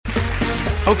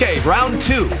Okay, round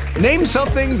two. Name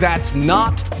something that's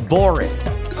not boring.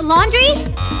 A laundry?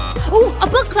 Ooh, a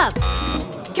book club.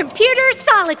 Computer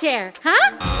solitaire,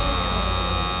 huh?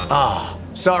 Ah,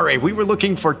 sorry, we were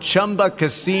looking for Chumba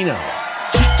Casino.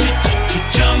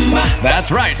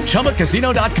 That's right,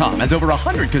 ChumbaCasino.com has over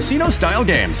 100 casino-style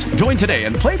games. Join today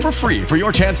and play for free for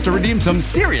your chance to redeem some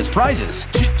serious prizes.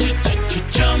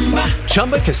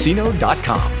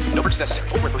 ChumbaCasino.com. No purchase necessary.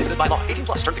 Void where prohibited by law. 18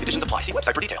 plus. Terms and conditions apply. See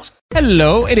website for details.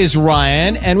 Hello, it is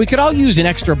Ryan, and we could all use an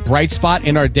extra bright spot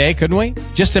in our day, couldn't we?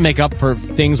 Just to make up for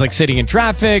things like sitting in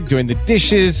traffic, doing the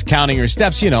dishes, counting your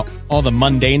steps, all the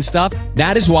mundane stuff.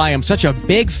 That is why I'm such a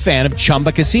big fan of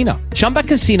Chumba Casino. Chumba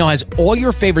Casino has all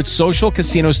your favorite social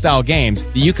casino-style games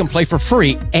that you can play for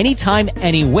free anytime,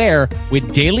 anywhere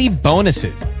with daily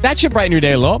bonuses. That should brighten your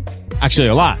day a little. Actually,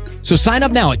 a lot. So sign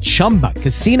up now at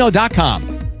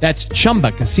ChumbaCasino.com. That's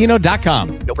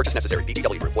ChumbaCasino.com. No purchase necessary.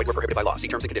 VGW Group. Void where prohibited by law. See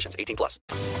terms and conditions. 18 plus.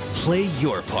 Play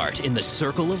your part in the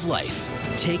circle of life.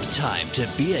 Take time to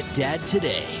be a dad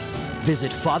today.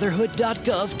 Visit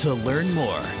fatherhood.gov to learn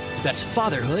more. That's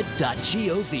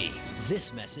fatherhood.gov.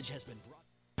 This message has been brought.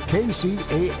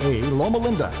 KCAA Loma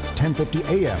Linda,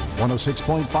 1050 AM,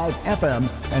 106.5 FM,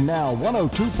 and now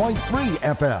 102.3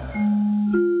 FM.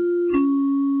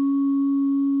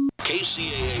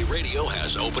 KCAA Radio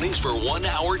has openings for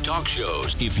 1-hour talk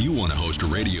shows. If you want to host a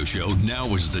radio show, now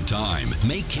is the time.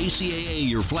 Make KCAA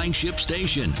your flagship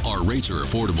station. Our rates are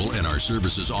affordable and our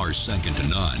services are second to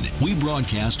none. We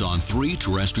broadcast on 3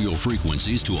 terrestrial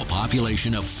frequencies to a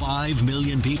population of 5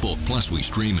 million people. Plus, we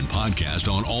stream and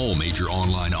podcast on all major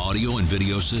online audio and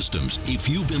video systems. If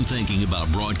you've been thinking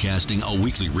about broadcasting a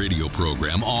weekly radio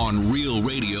program on Real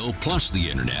Radio plus the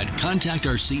internet, contact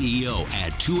our CEO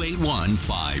at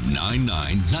 281-599-9800.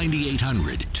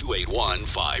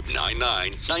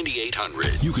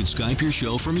 281-599-9800. You can Skype your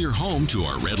show from your home to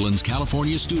our Redlands,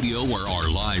 California studio where our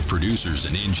live producers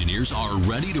and engineers are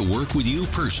ready to work with you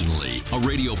personally. A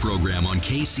radio program on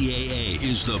KCAA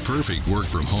is the perfect work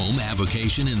from home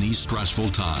avocation in these stressful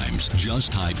times.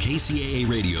 Just type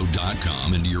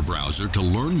KCAAradio.com into your browser to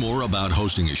learn more about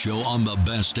hosting a show on the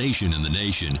best station in the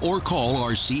nation, or call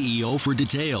our CEO for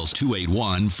details,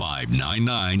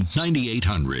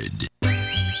 281-599-9800.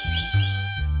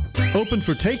 Open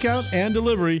for takeout and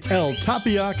delivery, El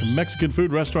Tapiac Mexican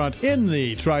food restaurant in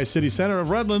the Tri-City Center of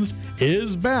Redlands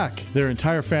is back. Their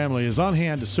entire family is on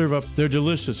hand to serve up their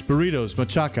delicious burritos,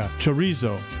 machaca,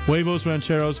 chorizo, huevos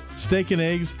rancheros, steak and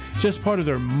eggs, just part of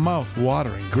their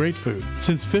mouth-watering great food.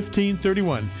 Since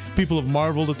 1531, people have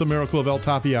marveled at the miracle of El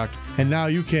Tapiac, and now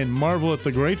you can marvel at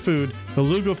the great food the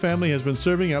Lugo family has been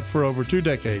serving up for over 2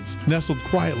 decades, nestled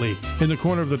quietly in the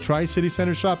corner of the Tri-City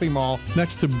Center shopping mall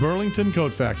next to Burlington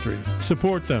Coat Factory.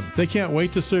 Support them. They can't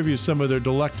wait to serve you some of their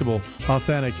delectable,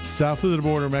 authentic,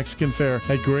 south-of-the-border Mexican fare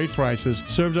at great prices,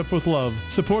 served up with love.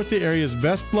 Support the area's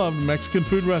best-loved Mexican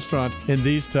food restaurant in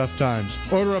these tough times.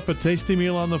 Order up a tasty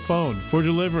meal on the phone for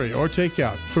delivery or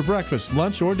takeout for breakfast,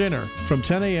 lunch, or dinner from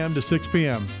 10 a.m. to 6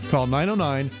 p.m. Call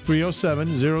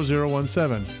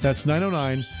 909-307-0017. That's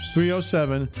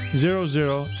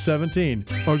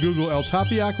 909-307-0017. Or Google El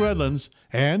Tapiac Redlands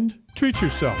and treat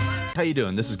yourself. How you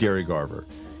doing? This is Gary Garver.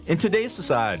 In today's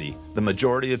society, the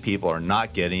majority of people are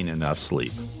not getting enough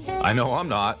sleep. I know I'm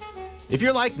not. If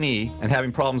you're like me and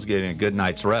having problems getting a good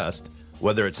night's rest,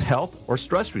 whether it's health or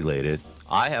stress related,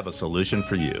 I have a solution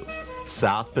for you.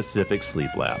 South Pacific Sleep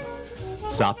Lab.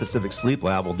 South Pacific Sleep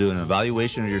Lab will do an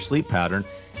evaluation of your sleep pattern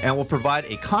and will provide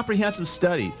a comprehensive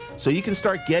study so you can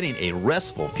start getting a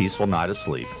restful, peaceful night of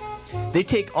sleep. They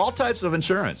take all types of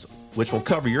insurance, which will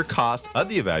cover your cost of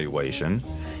the evaluation,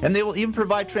 and they will even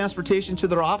provide transportation to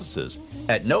their offices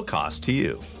at no cost to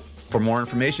you. For more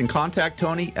information, contact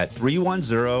Tony at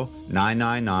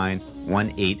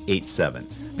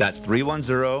 310-999-1887. That's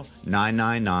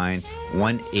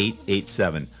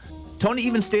 310-999-1887. Tony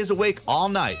even stays awake all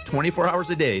night, 24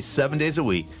 hours a day, 7 days a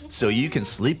week, so you can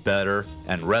sleep better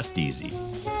and rest easy.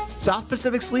 South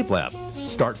Pacific Sleep Lab.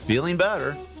 Start feeling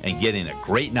better and getting a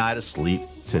great night of sleep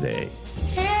today.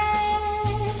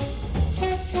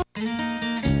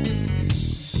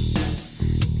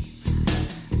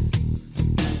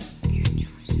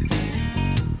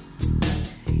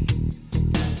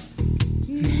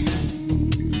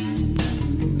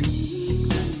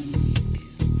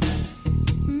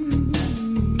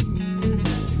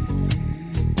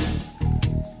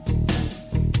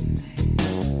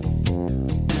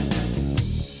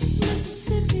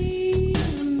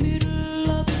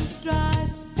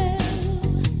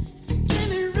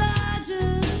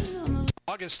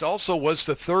 August also was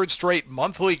the third straight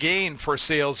monthly gain for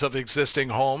sales of existing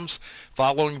homes,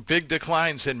 following big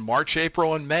declines in March,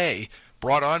 April, and May.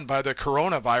 brought on by the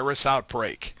coronavirus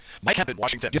outbreak. Mike Kemp in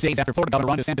Washington. Just days after Florida Governor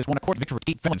Ron DeSantis won a court victory to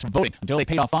keep felons from voting until they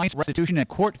pay off fines, restitution, and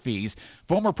court fees,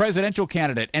 former presidential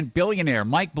candidate and billionaire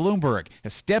Mike Bloomberg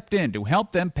has stepped in to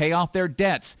help them pay off their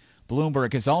debts.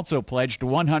 Bloomberg has also pledged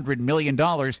 $100 million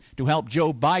to help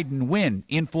Joe Biden win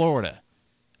in Florida.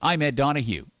 I'm Ed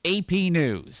Donahue, AP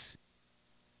News.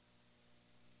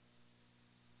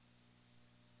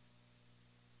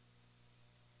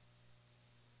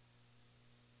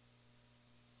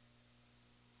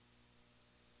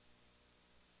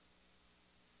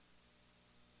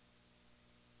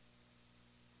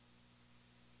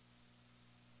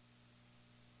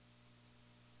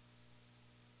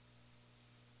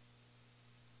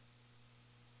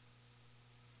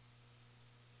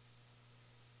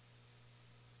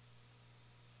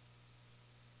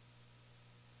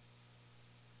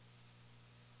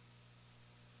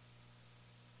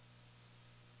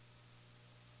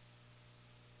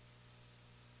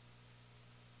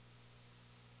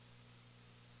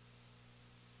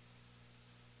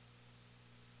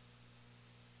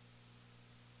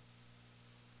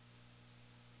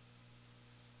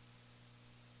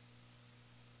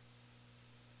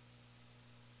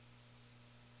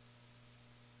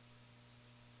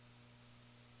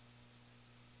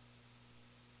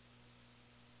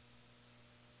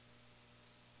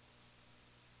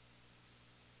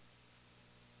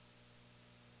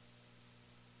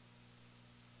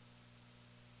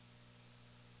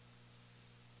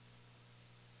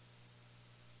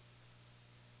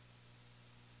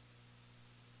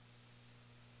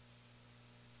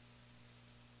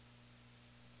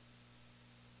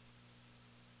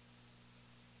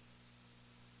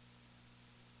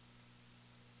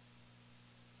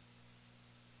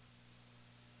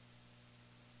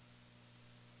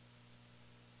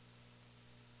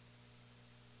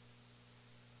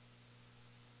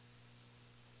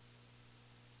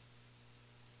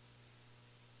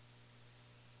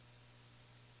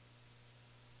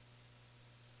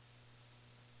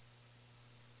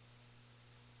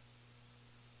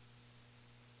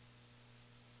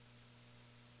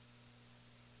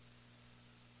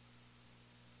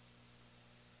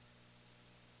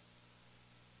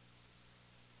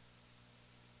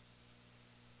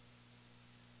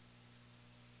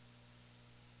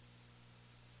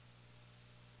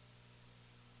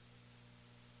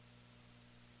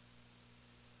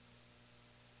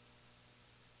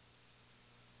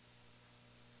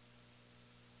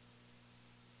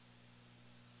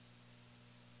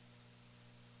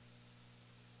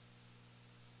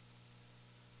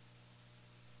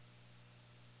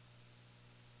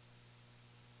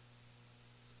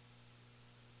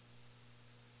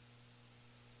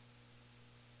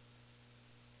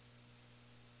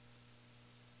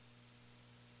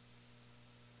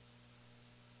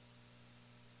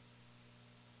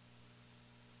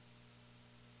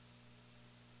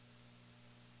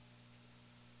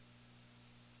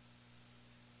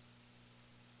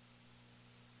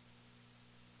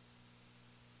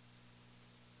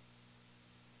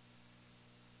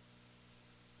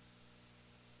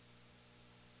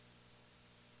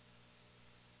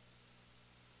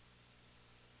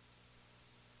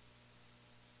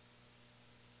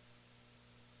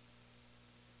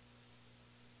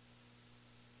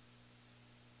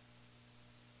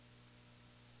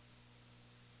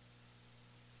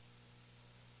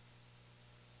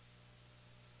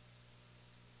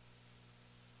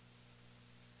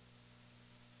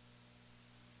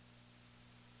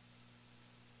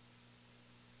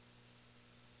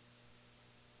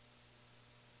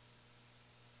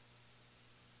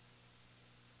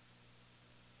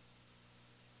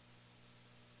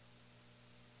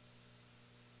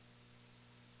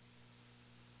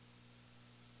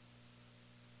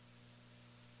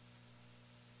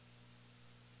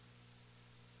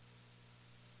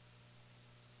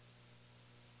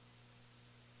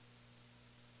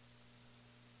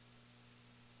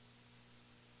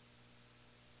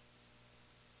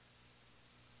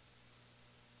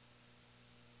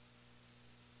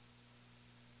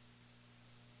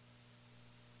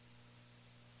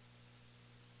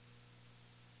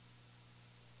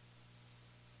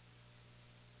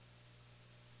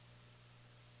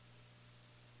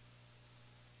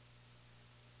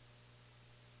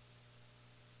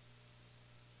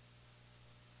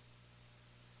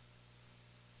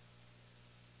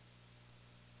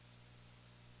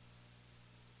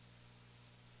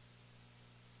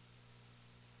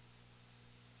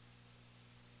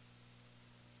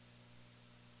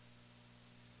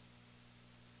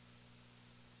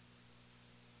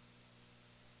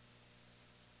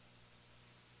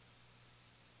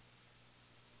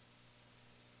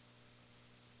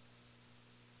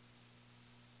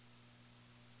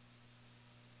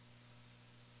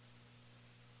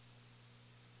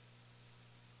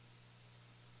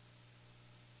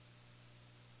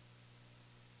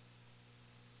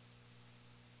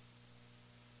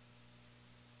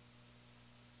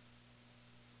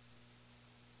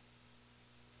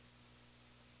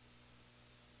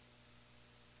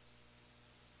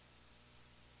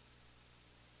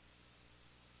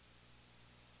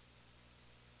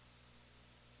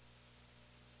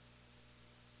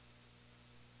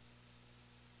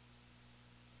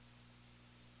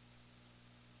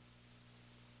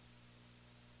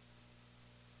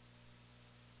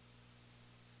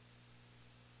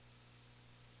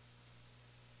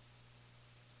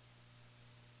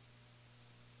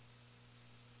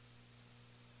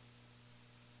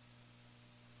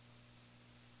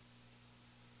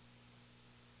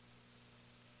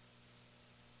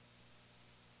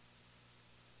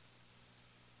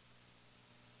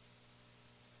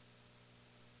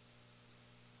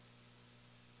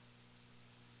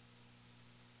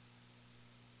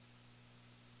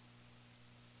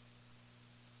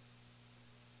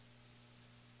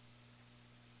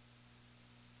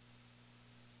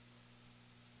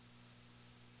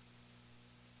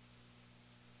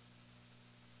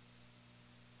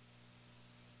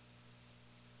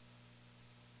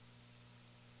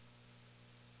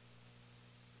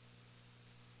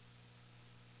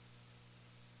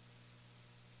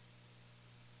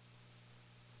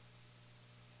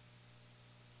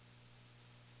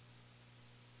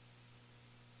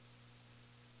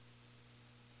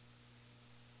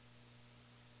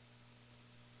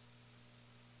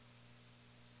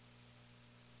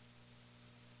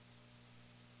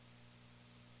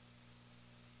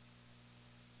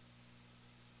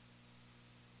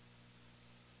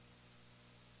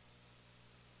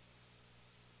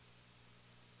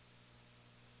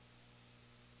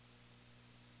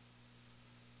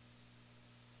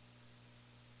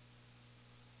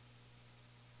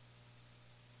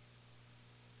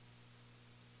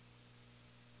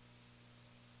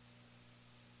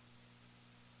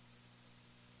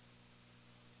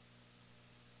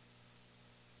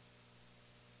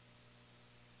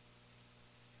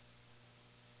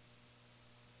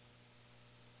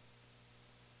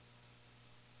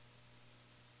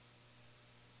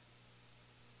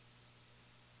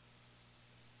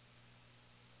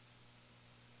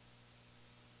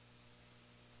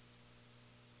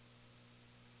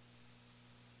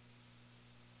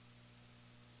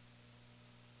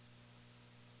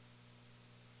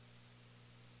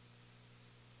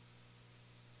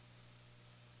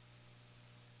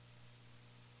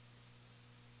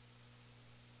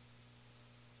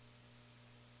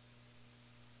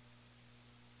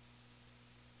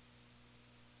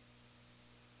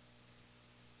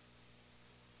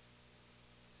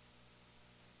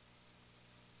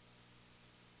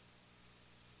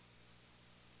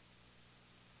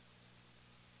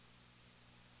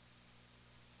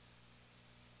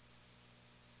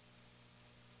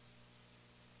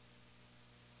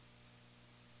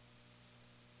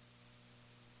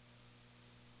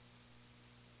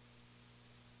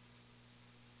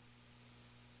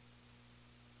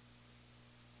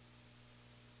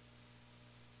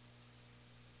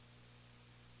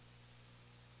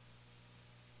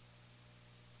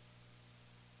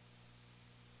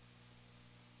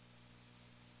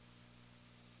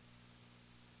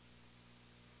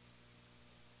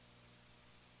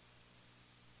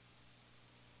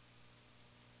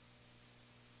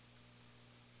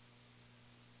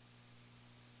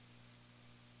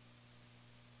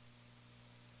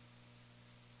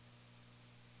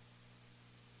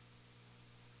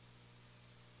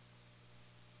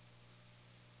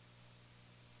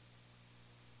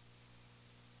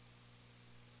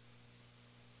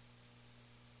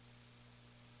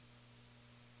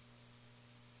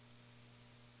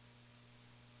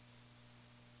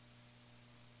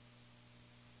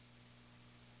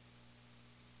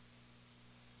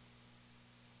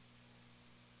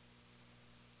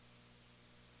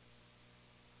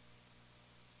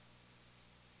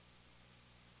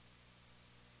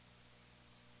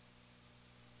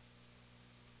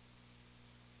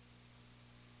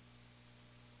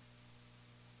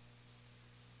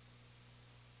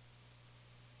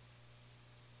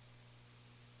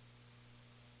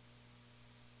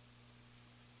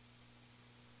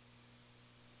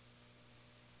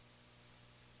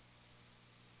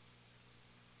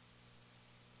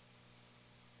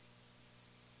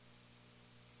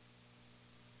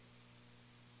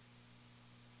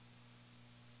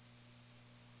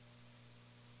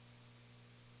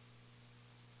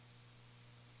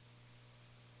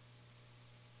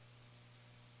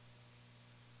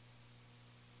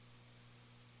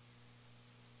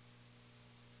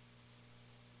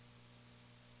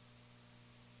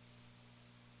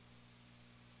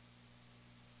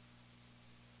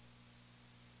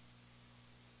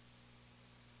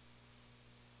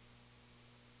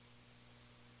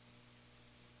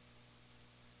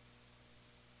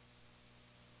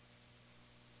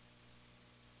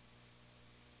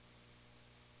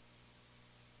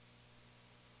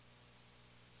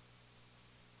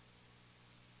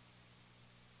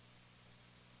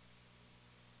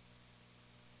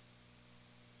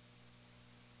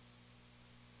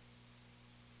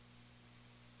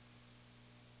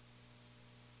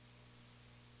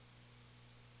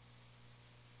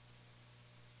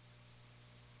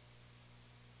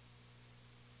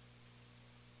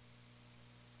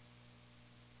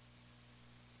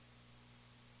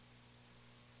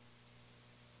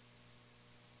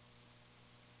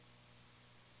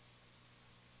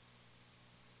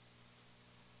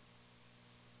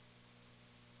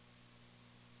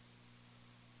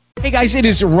 Hey guys, it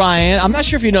is Ryan. I'm not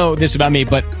sure if you know this about me,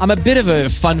 but I'm a bit of a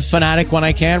fun fanatic when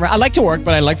I can. I like to work,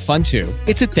 but I like fun too.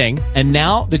 It's a thing. And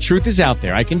now the truth is out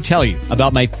there. I can tell you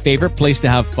about my favorite place to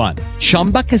have fun.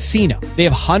 Chumba Casino. They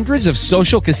have hundreds of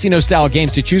social casino style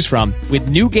games to choose from with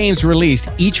new games released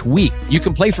each week. You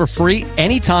can play for free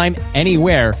anytime,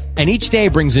 anywhere. And each day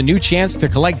brings a new chance to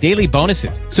collect daily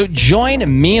bonuses. So join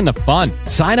me in the fun.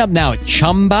 Sign up now at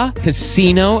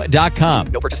ChumbaCasino.com.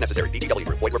 No purchase necessary. VGW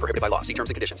Group. Void where prohibited by law. See terms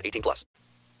and conditions. 18 plus.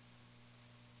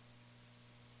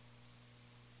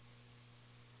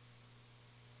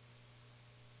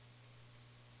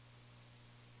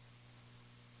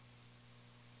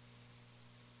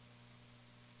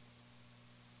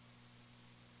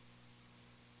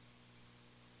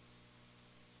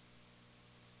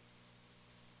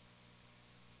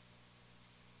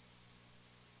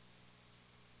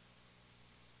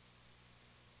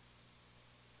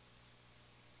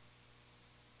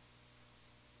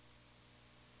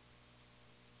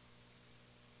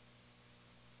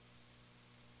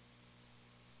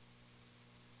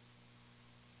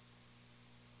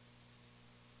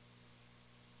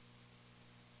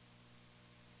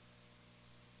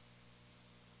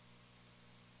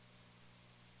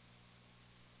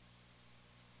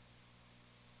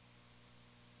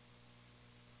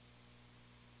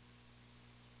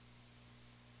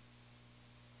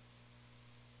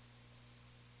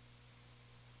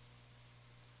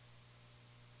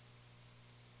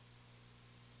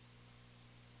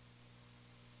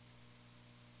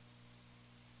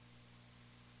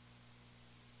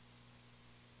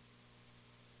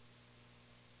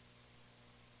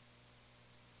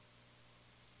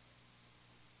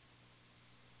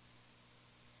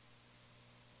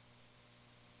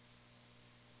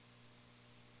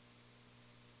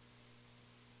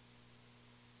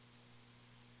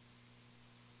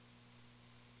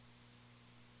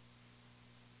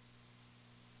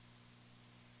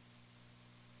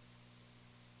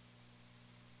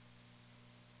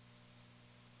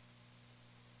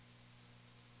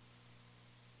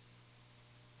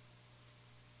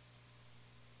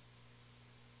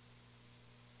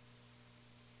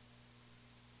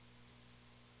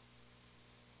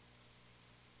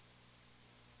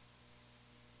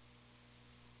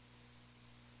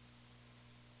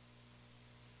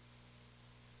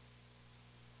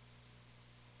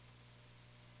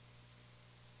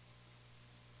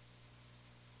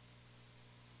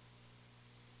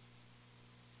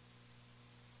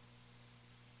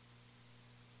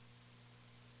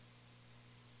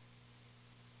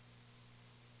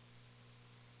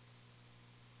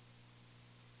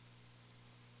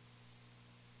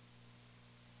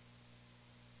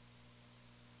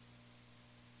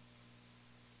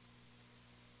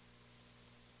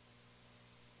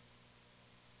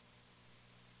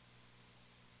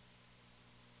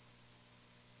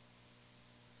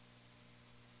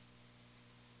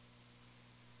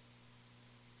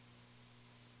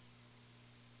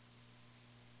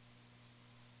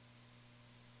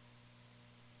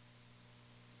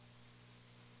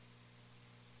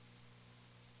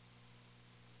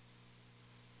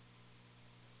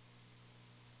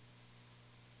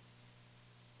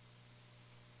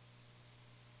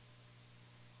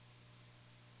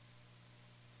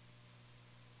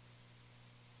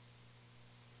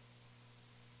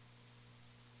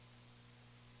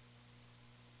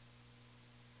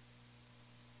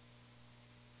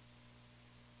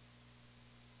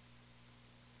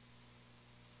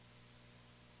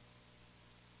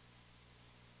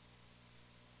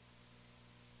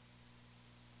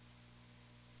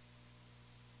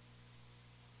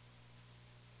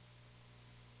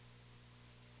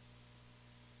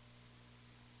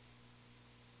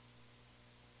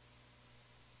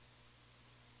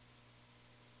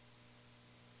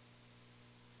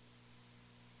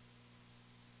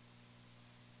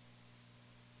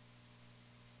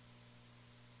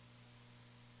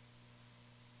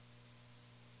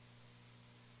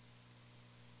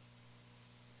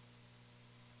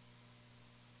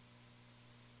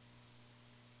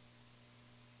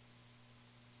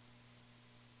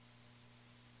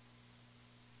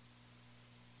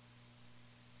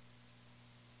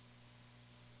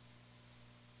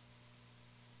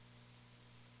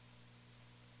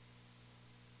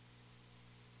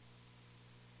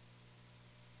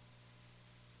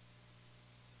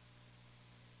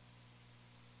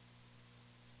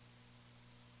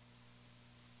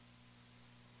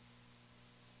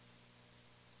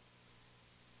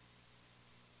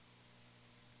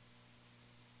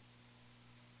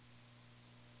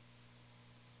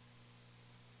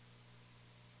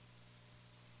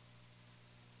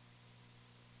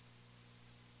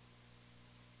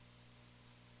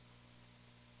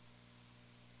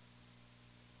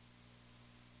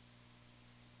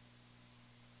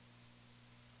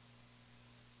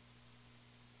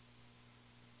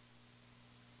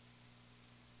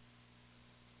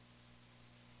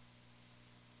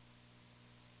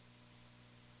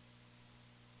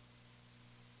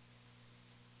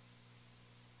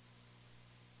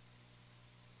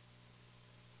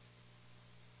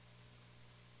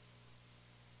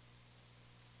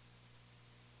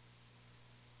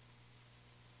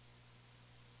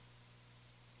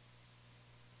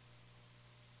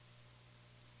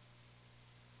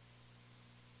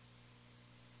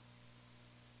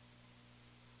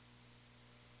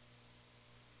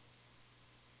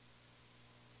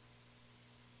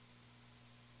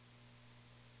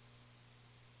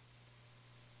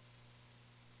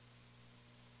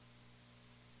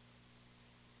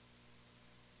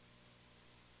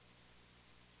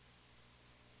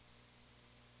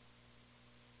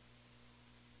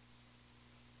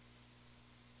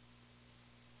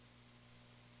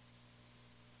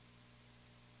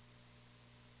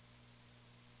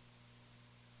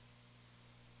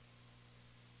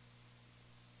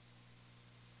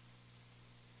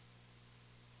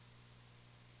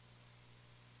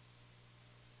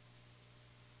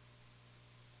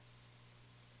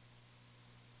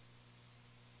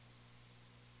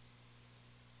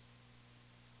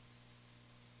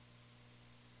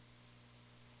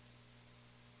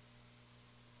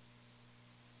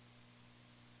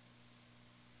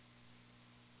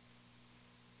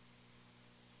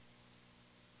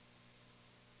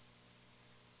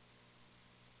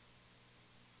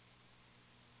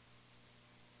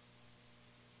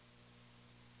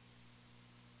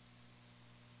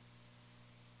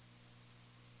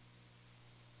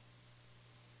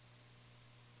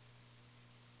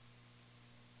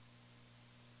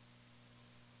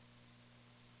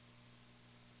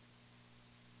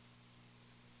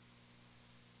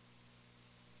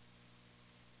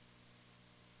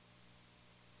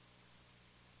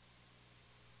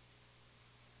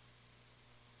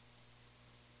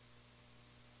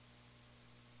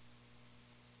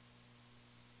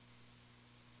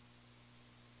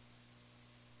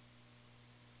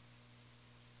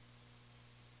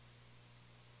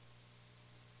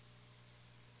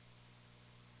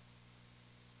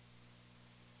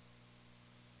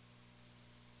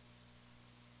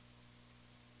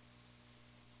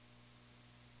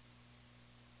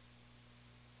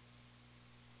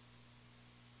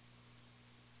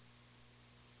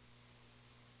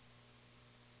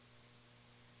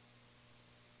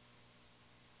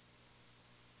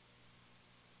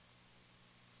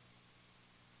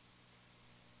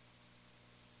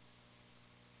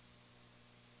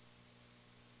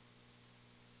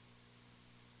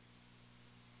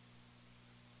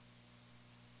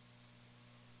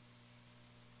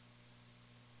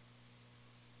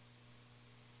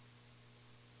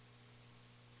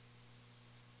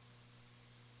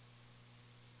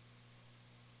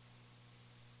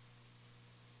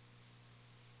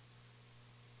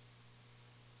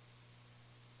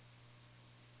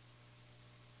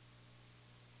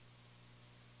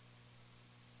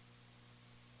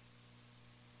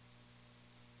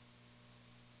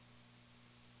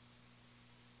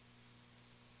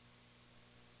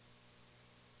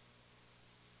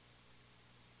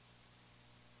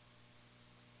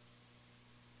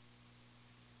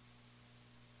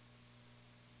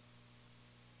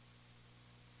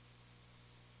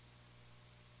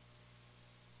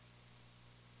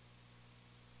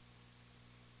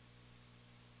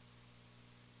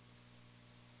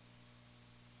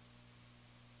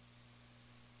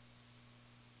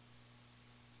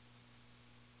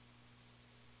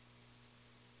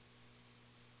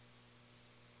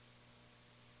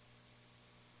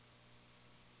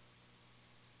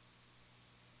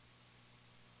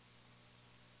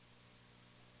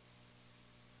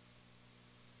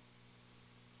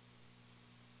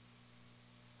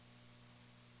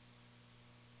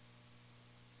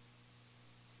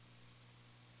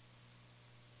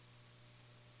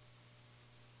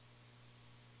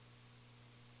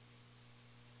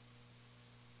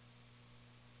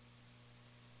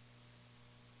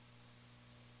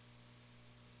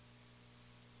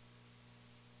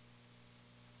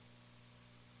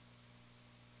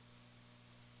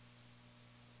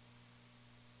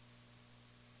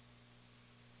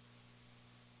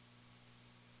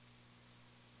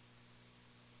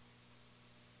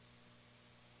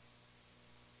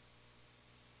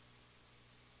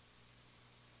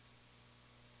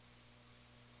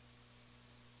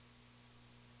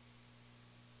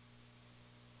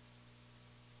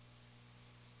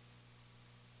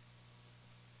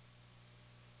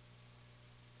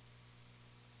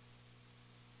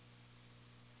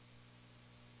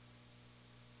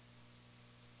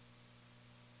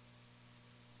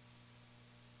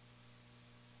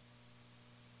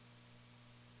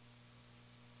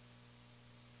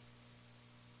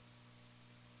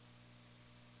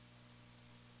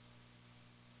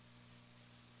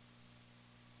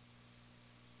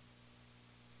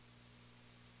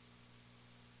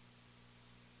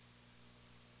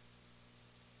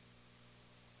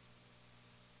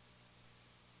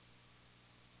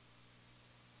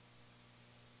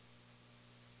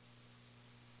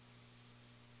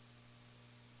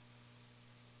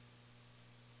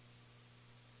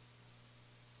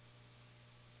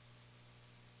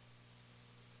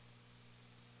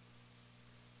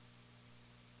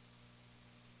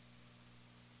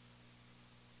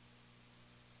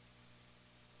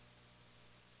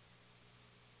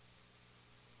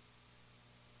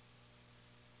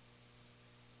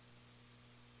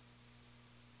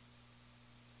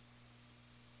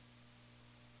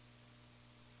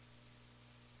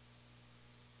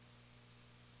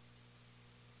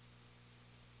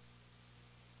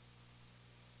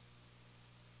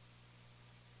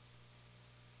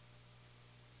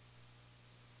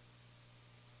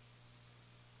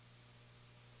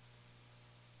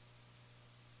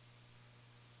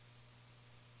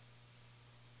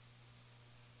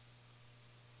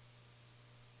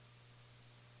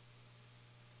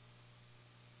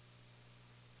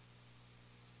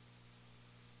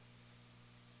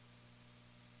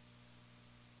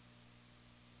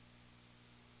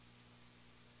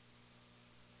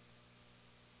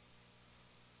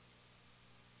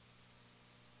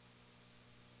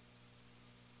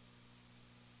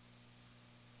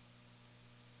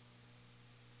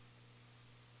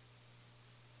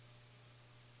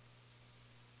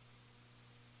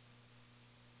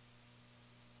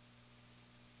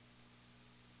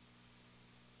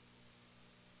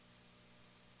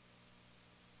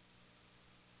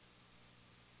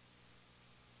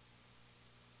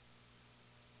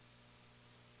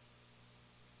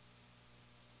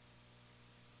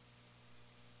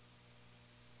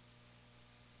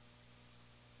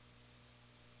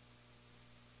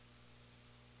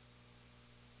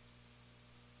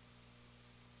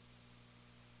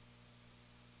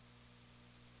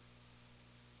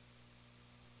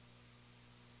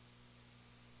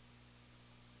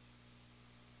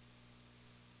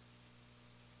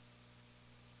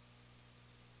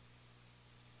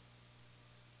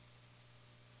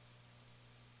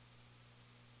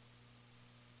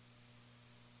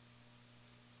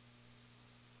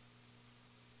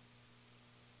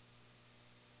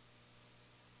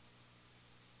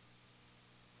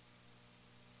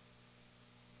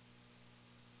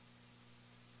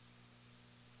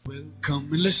 Come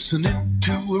listening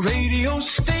to a radio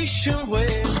station where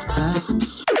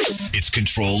it's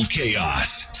controlled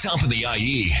chaos. Stomping the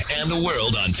IE and the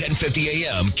world on 1050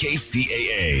 AM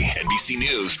KCAA. NBC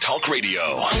News Talk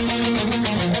Radio.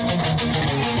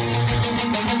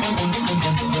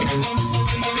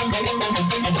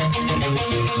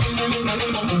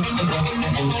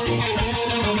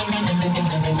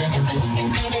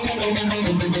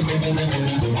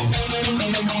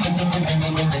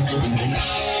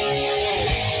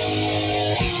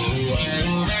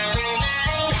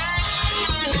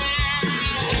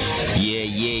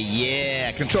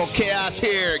 Control Chaos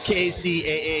here,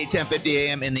 KCAA 1050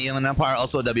 AM in the Inland Empire,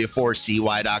 also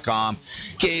W4CY.com,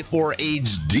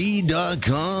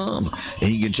 K4HD.com,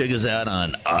 and you can check us out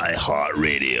on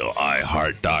iHeartRadio,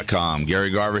 iHeart.com. Gary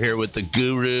Garver here with the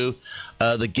guru,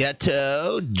 the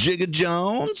ghetto, Jigga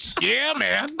Jones. Yeah,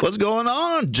 man. What's going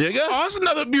on, Jigga? Oh, it's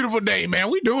another beautiful day, man.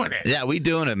 We doing it. Yeah, we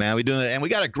doing it, man. We doing it. And we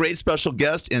got a great special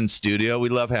guest in studio. We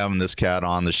love having this cat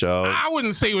on the show. I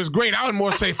wouldn't say it was great. I would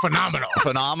more say phenomenal.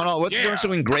 Phenomenal? What's the difference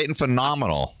between great and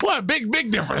phenomenal? Well, a big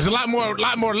difference. A lot more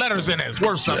letters in it. It's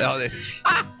worth something.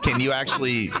 Can you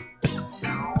actually...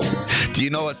 Do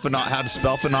you know how to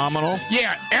spell phenomenal?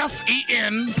 Yeah,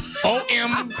 FENOMINAL.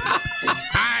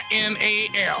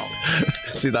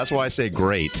 See, that's why I say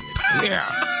great. Yeah.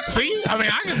 See? I mean,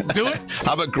 I can do it.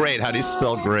 How about great? How do you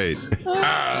spell great?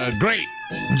 Great. Great.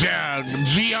 Yeah,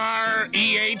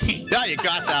 you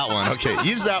got that one. Okay,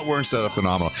 use that word instead of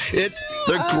phenomenal. It's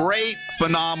the great,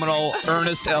 phenomenal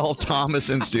Ernest L. Thomas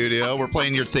in studio. We're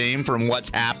playing your theme from What's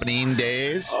Happening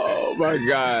days. Oh, my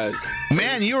God.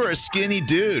 Man, you were a skinny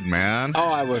dude, man. Oh,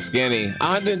 I was skinny.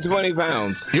 120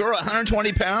 pounds. You were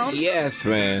 120 pounds? Yes,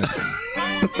 man.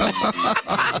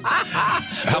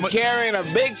 I'm carrying a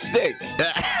big stick.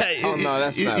 Oh, no,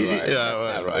 that's not right.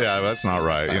 Yeah, that's not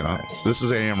right. You know, this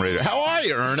is AM radio. How are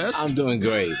you, Ernest? I'm doing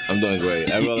great. I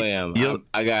really am.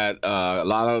 I got a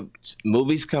lot of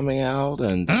movies coming out,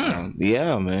 and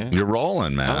yeah, man. You're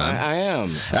rolling, man. I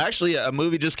am. Actually, a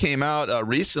movie just came out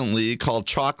recently called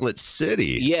Chocolate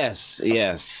City. Yes.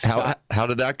 How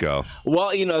did that go?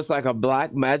 Well, you know, it's like a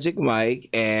Black Magic Mike,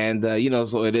 and you know,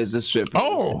 so it is a stripper.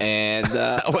 Oh. And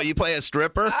what, you play a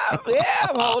stripper? Yeah,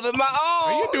 I'm holding my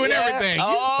own. You're doing everything.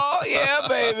 Oh, yeah,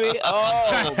 baby.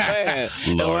 Oh, man.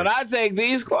 And when I take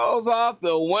these clothes off,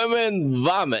 the women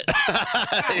vomit.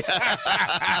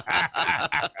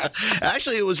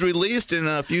 Actually, it was released in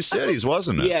a few cities,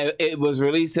 wasn't it? Yeah, it was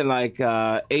released in like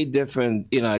 8 different,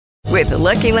 you know. With the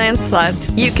Lucky Land Slots,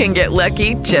 you can get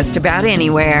lucky just about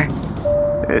anywhere.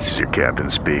 This is your captain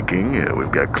speaking.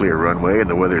 We've got clear runway and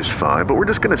the weather's fine, but we're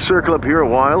just going to circle up here a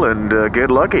while and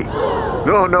get lucky.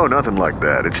 No, nothing like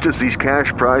that. It's just these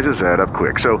cash prizes add up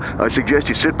quick. So I suggest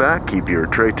you sit back, keep your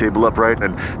tray table upright,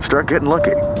 and start getting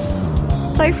lucky.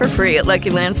 Play for free at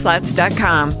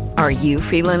LuckyLandSlots.com. Are you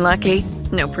feeling lucky?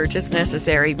 No purchase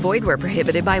necessary. Void where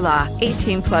prohibited by law.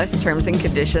 18+ terms and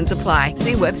conditions apply.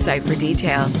 See website for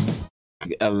details.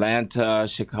 Atlanta,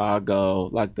 Chicago,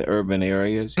 like the urban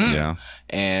areas. Yeah.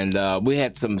 And we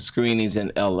had some screenings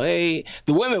in L.A.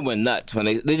 The women went nuts when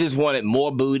they just wanted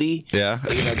more booty. Yeah.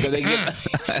 You know, 'cause they get,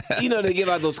 they give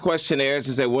out those questionnaires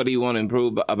to say, what do you want to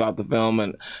improve about the film?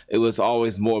 And it was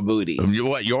always more booty.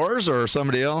 What, yours or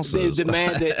somebody else's? They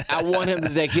demanded, I want him to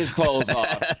take his clothes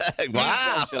off.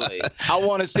 Wow. I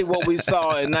want to see what we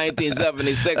saw in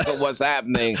 1976 of What's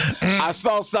Happening. I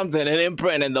saw something, an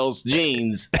imprint in those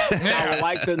jeans. I would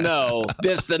like to know,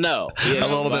 just to know. A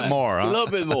little bit more, huh? A little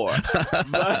bit more.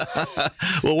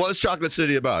 Well, what's Chocolate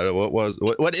City about?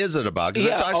 What is it about? Because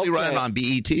it's actually running on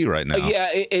BET right now. Yeah,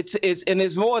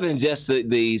 it's more than just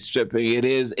the stripping. It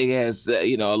has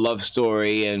a love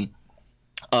story, and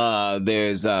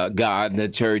there's God in the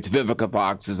church. Vivica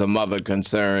Fox is a mother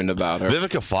concerned about her.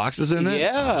 Vivica Fox is in it?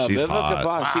 Yeah, she's Vivica hot.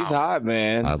 Fox. Wow. She's hot,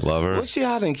 man. I love her. Was she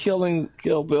hot in Kill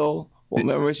Bill?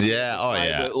 Remember?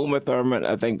 Yeah. Uma Thurman,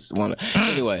 I think.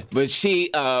 Anyway, but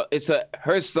she, her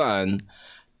son.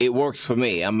 It works for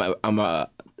me. I'm a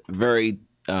very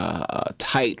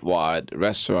tightwad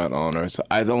restaurant owner, so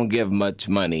I don't give much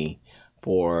money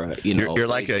for You're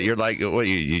like your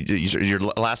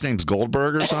last name's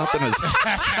Goldberg or something?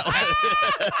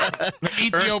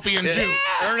 Ethiopian Jew.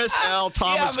 Ernest L.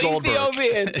 Thomas Goldberg.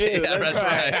 Ethiopian Jew. Yeah, that's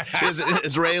right.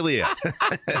 Israeli. All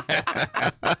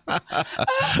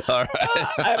right.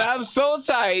 And I'm so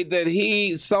tight that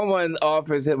someone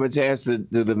offers him a chance to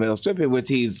do the male stripping, which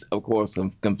he's of course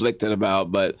conflicted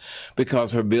about, but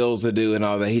because her bills are due and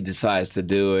all that, he decides to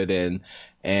do it. And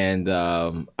And I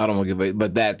don't want to give it,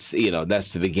 but that's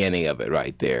the beginning of it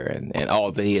right there, and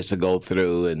all that he has to go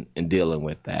through and dealing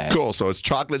with that. Cool. So it's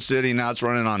Chocolate City now. It's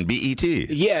running on BET.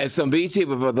 Yeah, it's on BET,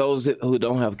 but for those who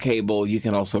don't have cable, you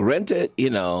can also rent it.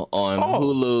 On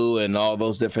Hulu and all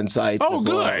those different sites. Oh,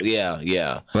 good. Well.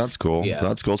 Yeah. That's cool. Yeah.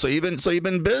 That's cool. So you've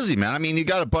been busy, man. I mean, you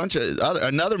got a bunch of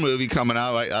another movie coming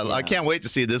out. I can't wait to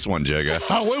see this one, Jigga.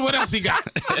 Oh, what else he got?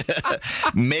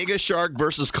 Mega Shark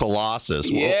versus Colossus.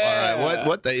 Yeah. Well, all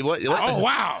right.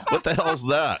 Wow. What the hell's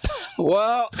that?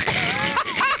 Well,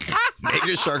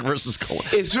 Mega Shark versus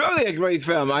Colossus. it's really a great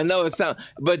film. I know it sounds,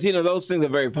 but those things are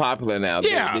very popular now.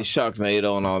 Yeah. The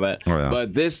Sharknado and all that. Oh, yeah.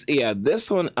 But this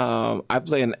one, I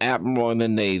play an admiral in the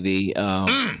Navy.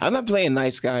 I'm not playing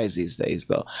nice guys these days,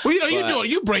 though. Well,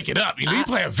 you break it up. You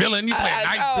play a villain. You play a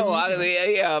nice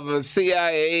dude. I'm a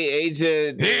CIA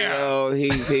agent. Yeah.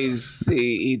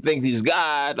 He thinks he's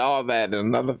God. All that in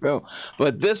another film.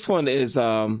 But this one is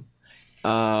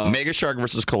Mega Shark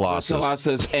versus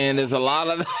Colossus. And there's a lot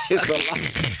of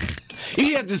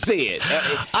you have to see it.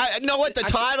 I know what the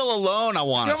title alone. I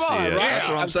want to see it. Right? That's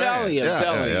what I'm saying. I'm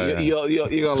telling you.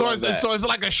 You're gonna love that. So it's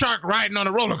like a shark riding on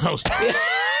a roller coaster.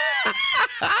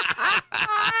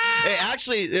 Hey,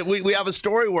 actually, we have a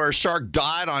story where a shark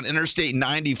died on Interstate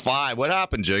 95. What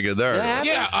happened, Jigga, there?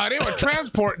 Yeah, they were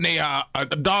transporting a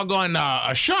doggone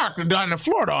a shark down in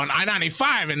Florida on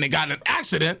I-95, and they got an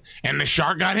accident, and the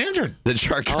shark got injured. The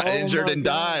shark got injured and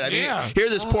died. I mean, here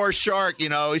this poor shark,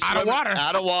 he's out of water.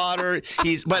 Out of water.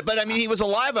 But I mean, he was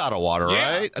alive out of water,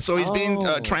 right? So he's being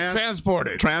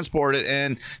transported,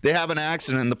 and they have an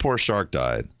accident, and the poor shark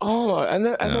died. Oh, I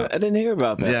didn't hear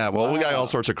about that. Yeah, well, we got all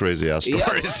sorts of crazy ass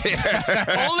stories here.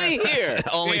 Only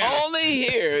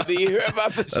here. Do you hear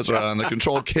about this? That's right, on the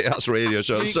Controlled Chaos Radio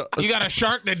Show. You got a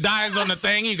shark that dies on the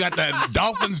thing. You got the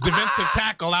Dolphins defensive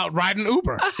tackle out riding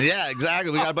Uber. Yeah,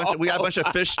 exactly. We got a bunch of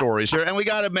fish stories here, and we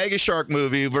got a Mega Shark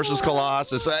movie versus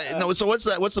Colossus. So what's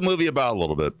that? What's the movie about a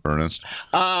little bit, Ernest?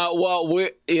 Well,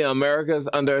 America's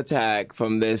under attack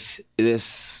from this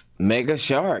mega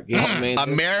shark. You know what I mean?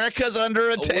 America's under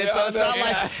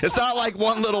attack. It's not like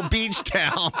one little beach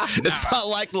town. It's not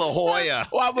like La Jolla.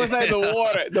 Well, I would say the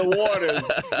water.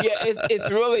 Yeah, it's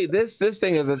really this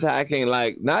thing is attacking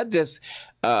not just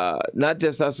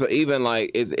us, but even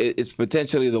it's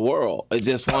potentially the world. It's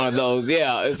just one of those.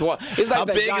 Yeah, it's like how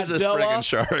big is this friggin'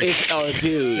 shark? It's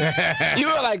huge. You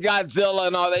were like Godzilla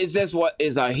and all that. It's just what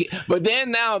is a. But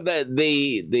then now that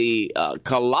the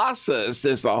Colossus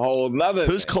is a whole nother.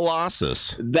 Who's thing.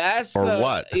 Colossus? That's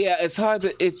what? Yeah, it's hard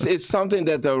to. It's something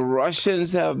that the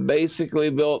Russians have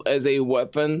basically built as a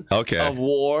weapon of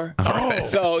war. Right.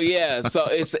 So it's. So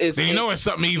it's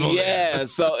something evil. Yeah. There.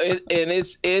 So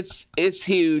it's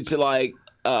huge.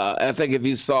 I think if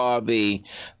you saw the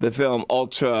film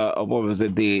Ultra, what was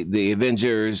it, the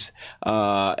Avengers,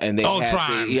 and they Ultron,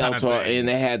 had the Ultra, and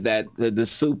they had the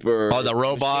super. Oh, the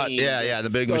robot, machine. Yeah, the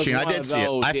big machine. I did see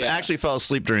it. I actually fell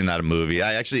asleep during that movie.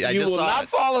 I just saw not it.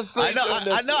 fall asleep.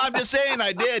 I know. I'm just saying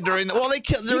I did during the. Well, they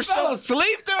killed. You fell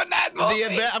asleep during that movie.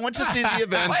 I went to see the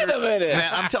Avengers. Wait a minute.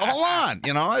 Man, hold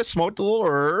on. I smoked a little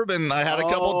herb and I had a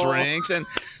couple drinks, and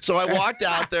so I walked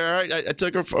out there. I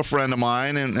took a friend of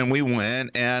mine, and we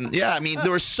went. And yeah, I mean,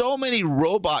 there were so many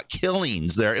robot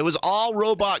killings there. It was all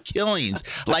robot killings,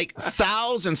 like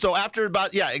thousands. So after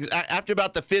about the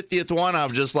 50th one, I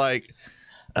was just like,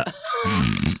 that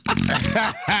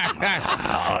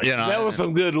was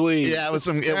some good weed. Yeah, it was.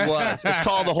 It's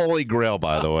called the Holy Grail,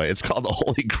 by the way. It's called the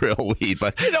Holy Grail weed.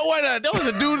 But you know what? There was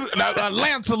a dude,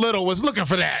 Lance a Little, was looking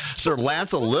for that. Sir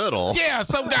Lance a Little. Yeah,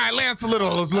 some guy Lance a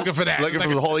Little was looking for that. Looking for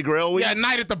the Holy Grail weed. Yeah,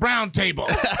 Night at the Brown Table.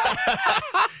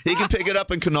 He can pick it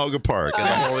up in Canoga Park in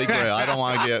the Holy Grail. I don't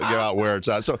want to get out where it's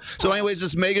at. So anyways,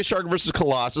 this Mega Shark versus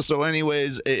Colossus. So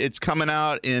anyways, it's coming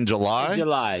out in July.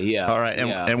 July, yeah. All right,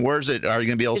 and where's it? Are you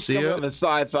gonna be able to see it? On the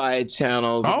Sci-Fi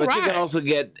channels, but you can also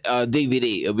get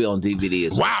DVD. It'll be on DVD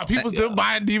as well. Wow, people still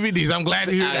buying DVDs. I'm glad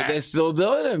to hear that. They're still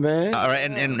doing it, man. All right,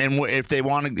 and if they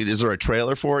want to, is there a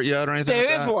trailer for it yet or anything?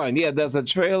 There is one. Yeah, there's a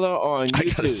trailer on YouTube.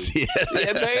 I gotta see it.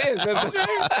 Yeah, there is.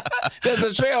 There's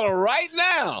a trailer right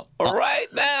now. Right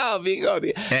now, Vigo.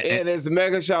 And it's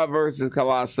Mega Shark versus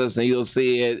Colossus, and you'll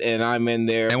see it. And I'm in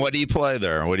there. And what do you play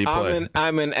there? What do you play?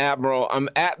 I'm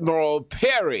Admiral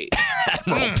Perry.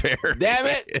 Admiral Baird. Damn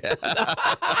it!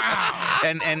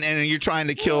 and you're trying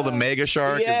to kill the mega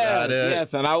shark. Yes, is that it?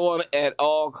 yes, and I want it at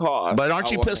all costs. But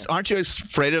aren't you pissed? Aren't you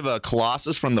afraid of a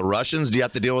Colossus from the Russians? Do you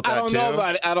have to deal with that I don't know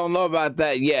about it. I don't know about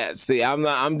that yet. See, I'm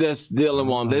not. I'm just dealing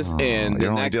on this end.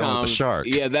 You're only that dealing comes, with the shark.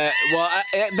 Yeah,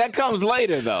 that comes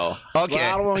later though. Okay.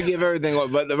 Well, I don't want to give everything away,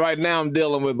 but right now I'm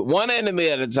dealing with one enemy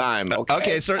at a time.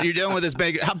 Okay, so you're dealing with this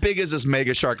mega. How big is this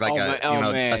mega shark? Like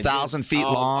 1,000 feet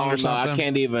long or something? I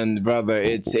can't even, brother.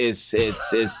 It's mega.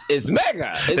 It's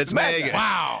mega.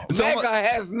 Wow. It's mega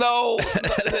has no.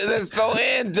 There's no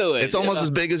end to it. It's almost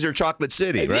as big as your Chocolate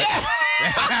City, right? Yeah.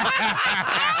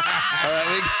 All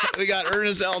right, we got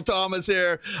Ernest L. Thomas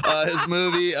here. His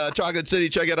movie Chocolate City.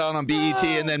 Check it out on BET.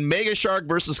 And then Mega Shark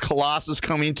versus Colossus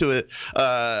coming to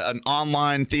an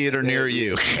online theater near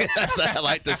you. That's what I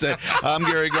like to say. I'm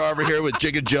Gary Garver here with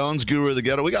Jigga Jones, Guru of the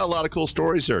Ghetto. We got a lot of cool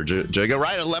stories here, Jigga.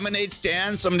 Right, a lemonade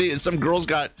stand. Some girls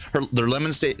got their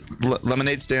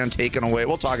lemonade stand taken away.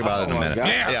 We'll talk about it in a minute.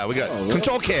 Yeah, we got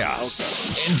Control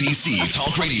Chaos. NBC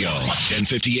Talk Radio,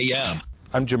 1050 AM.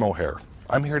 I'm Jim O'Hare.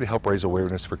 I'm here to help raise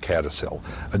awareness for CADASIL,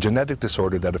 a genetic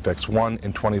disorder that affects 1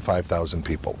 in 25,000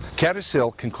 people.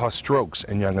 CADASIL can cause strokes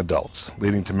in young adults,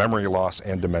 leading to memory loss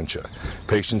and dementia.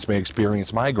 Patients may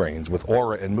experience migraines with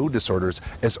aura and mood disorders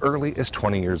as early as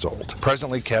 20 years old.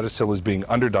 Presently, CADASIL is being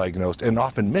underdiagnosed and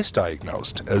often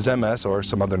misdiagnosed as MS or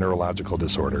some other neurological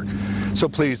disorder. So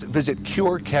please visit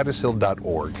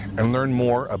curecadasil.org and learn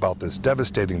more about this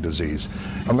devastating disease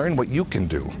and learn what you can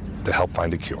do to help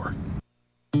find a cure.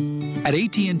 At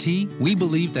AT&T, we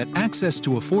believe that access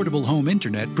to affordable home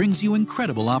internet brings you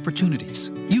incredible opportunities.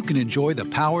 You can enjoy the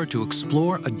power to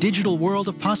explore a digital world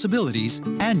of possibilities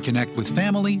and connect with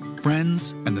family,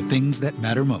 friends, and the things that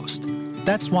matter most.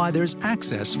 That's why there's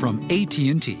access from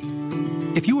AT&T.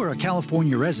 If you are a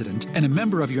California resident and a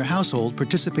member of your household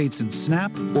participates in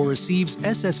SNAP or receives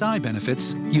SSI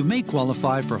benefits, you may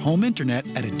qualify for home internet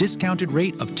at a discounted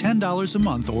rate of $10 a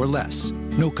month or less.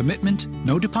 No commitment,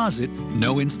 no deposit,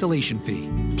 no installation fee.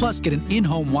 Plus, get an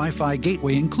in-home Wi-Fi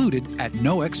gateway included at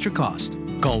no extra cost.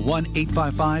 Call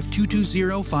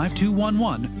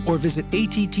 1-855-220-5211 or visit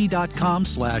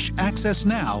att.com/access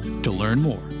now to learn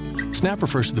more. SNAP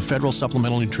refers to the Federal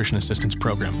Supplemental Nutrition Assistance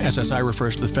Program. SSI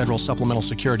refers to the Federal Supplemental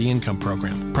Security Income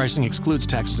Program. Pricing excludes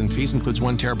taxes and fees, includes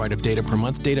 1 terabyte of data per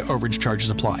month. Data overage charges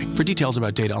apply. For details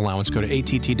about data allowance, go to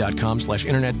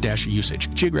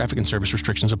att.com/internet-usage. Geographic and service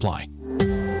restrictions apply.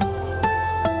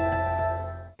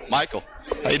 Michael,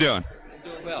 how you doing?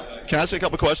 Doing well. Can I ask you a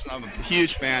couple questions? I'm a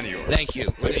huge fan of yours. Thank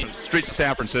you. Streets of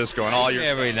San Francisco and all your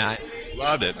every night.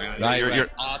 Loved it, man. Right, you're an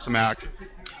awesome actor.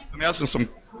 Let me ask you some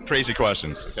crazy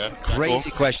questions, okay? Crazy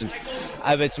questions.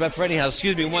 It's my friendly house.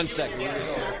 Excuse me 1 second.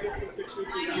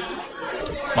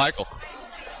 Michael.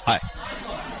 Hi.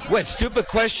 What, stupid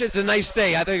questions? A nice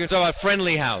day. I thought you were talking about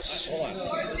friendly house. What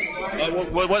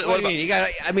do you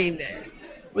mean?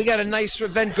 We got a nice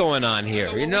event going on here.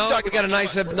 You know, we got a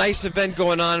nice event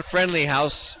going on. Friendly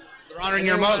house. They're honoring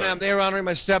your mother. They're honoring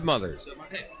my stepmother.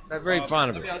 I'm very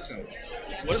fond of her.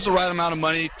 What is the right amount of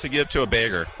money to give to a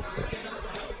beggar?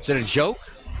 Is it a joke?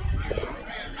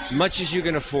 As much as you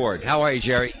can afford. How are you,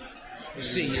 Jerry? Nice to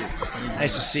see you.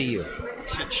 Nice to see you.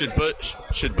 Should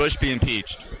Bush be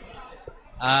impeached?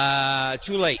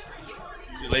 Too late.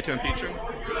 Too late to impeach him?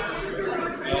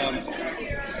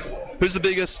 Who's the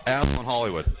biggest asshole in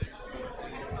Hollywood?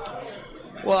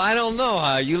 Well, I don't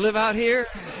know. You live out here?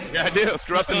 Yeah, I do.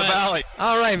 Grew up in the valley.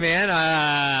 All right, man.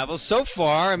 Well, so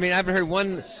far, I mean, I haven't heard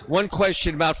one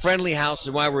question about Friendly House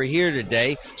and why we're here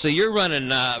today. So you're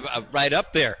running right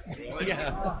up there.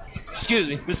 Yeah. Excuse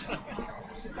me.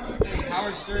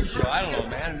 Howard Stern show. I don't know,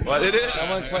 man. What it is?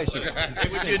 One question.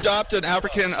 Would you adopt an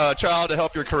African child to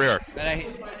help your career?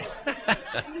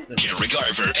 Gary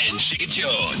Garver and Jigga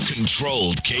Jones.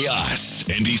 Controlled Chaos.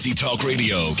 NBC Talk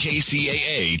Radio,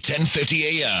 KCAA,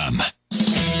 1050 AM.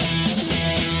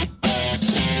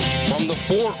 From the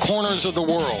four corners of the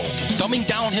world, dumbing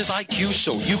down his IQ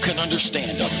so you can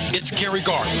understand him. It's Gary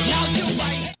Garver.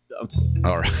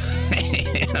 All right.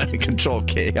 Control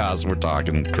Chaos. We're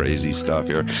talking crazy stuff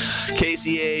here.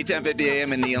 KCAA 1050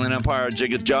 AM in the Inland Empire.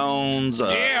 Jigga Jones.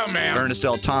 Yeah, man. Ernest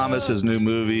L. Thomas, his new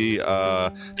movie,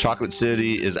 Chocolate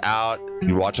City, is out.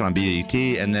 You watch it on BET.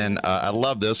 And then I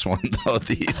love this one, though,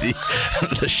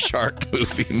 the shark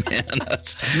movie, man.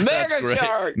 That's Mega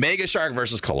Shark. Mega Shark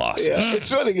versus Colossus. Yeah,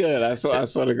 it's really good. I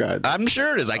swear to God. I'm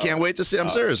sure it is. I can't wait to see. I'm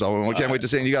serious. I can't wait to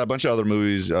see. And you got a bunch of other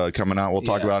movies coming out. We'll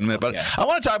talk about in a minute. But I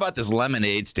want to talk about this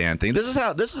lemonade stand thing. This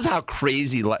this is how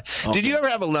crazy. Did you ever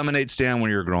have a lemonade stand when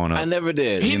you were growing up? I never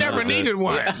did. He never needed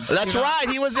one. That's right.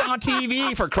 He was on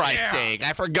TV, for Christ's sake.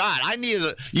 I forgot.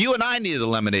 You and I needed a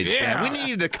lemonade stand. We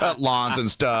needed to cut lawns and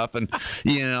stuff. And, but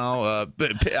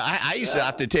I used to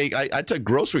have to I took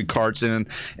grocery carts in,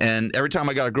 and every time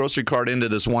I got a grocery cart into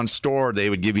this one store, they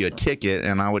would give you a ticket,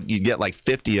 and you'd get like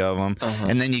 50 of them,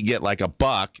 and then you get like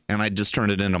 $1, and I just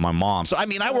turned it into my mom. So, I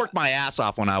mean, I worked my ass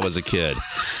off when I was a kid.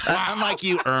 Unlike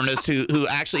you, Ernest, who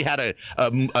actually had a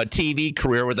TV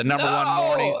career with the number one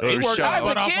morning show. As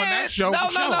a kid?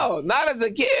 No, not as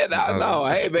a kid. No,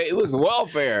 hey, man, it was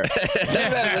welfare.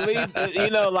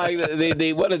 Like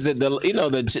what is it?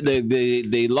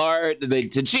 The lard,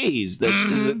 the cheese,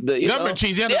 government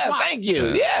cheese. Yeah, thank you.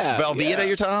 Yeah, Velveeta,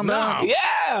 you're talking about?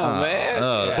 Yeah, man.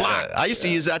 I used to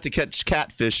use that to catch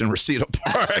catfish in Reseda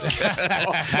Park,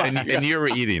 and you were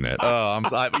eating it.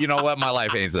 You know what? My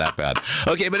life ain't that bad.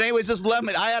 Okay, but anyways,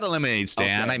 I had a lemonade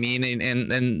stand. Okay. I mean,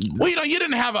 and well, you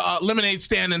didn't have a lemonade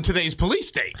stand in today's police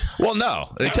state. Well,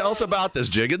 no. Tell us about this,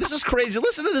 Jigga. This is crazy.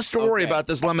 Listen to the story about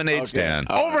this lemonade stand.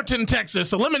 Overton,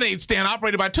 Texas, a lemonade stand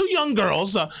operated by two young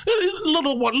girls,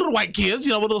 little white kids,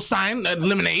 with a little sign,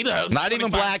 lemonade. Not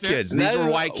even black kids. These were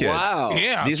white kids. Wow.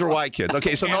 Yeah. These were white kids.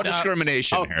 Okay, so no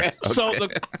discrimination here. Okay. So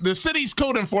the city's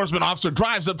code enforcement officer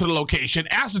drives up to the location,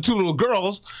 asks the two little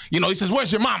girls, he says,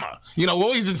 "Where's your mama?"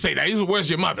 Well, he didn't say that. He said, "Where's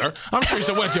your mother?" I'm sure he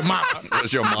said, "Where's your mama?"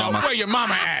 Where's your mama? Where your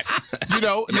mama at?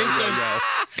 Yo,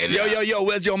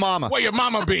 where's your mama? Where your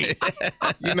mama be?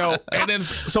 And then,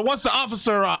 so once the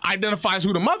officer identifies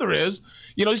who the mother is,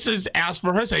 he says, ask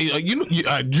for her, say, you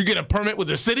get a permit with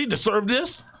the city to serve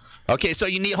this? Okay, so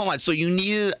you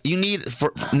need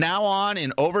for now on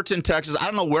in Overton, Texas. I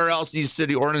don't know where else these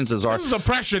city ordinances are. This is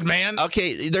oppression, man.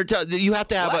 Okay, you have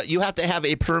to have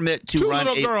a permit to run.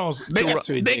 Two little girls. They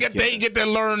get to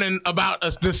learning about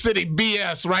the city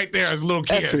BS right there as little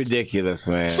kids. That's ridiculous,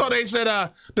 man. So they said,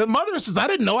 the mother says, "I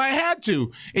didn't know I had to."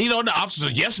 And the officer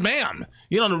says, "Yes, ma'am."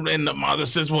 And the mother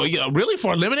says, "Well, really,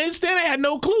 for a lemonade stand, I had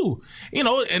no clue." And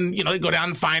they go down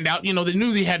and find out. They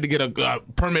knew they had to get a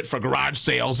permit for garage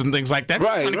sales and things like that,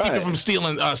 trying to keep it from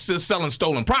selling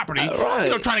stolen property.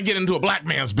 Trying to get into a black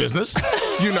man's business.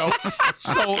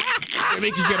 So they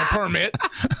make you get a permit.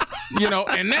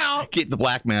 And now keep the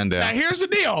black man down. Now here's the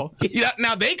deal.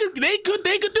 Now they could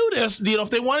do this. If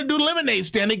they want to do lemonade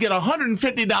stand, they get a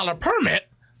 $150 permit.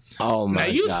 Oh my God.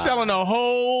 Now you selling a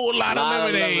whole lot of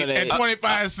lemonade at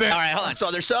 25 cents. All right, hold on. So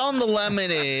they're selling the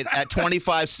lemonade at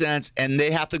 25 cents, and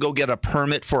they have to go get a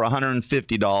permit for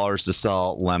 $150 to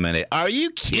sell lemonade. Are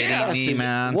you kidding me,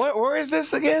 man? Where is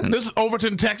this again? This is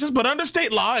Overton, Texas. But under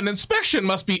state law, an inspection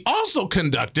must be also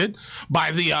conducted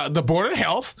by the Board of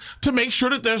Health to make sure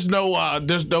that there's no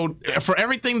for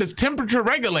everything that's temperature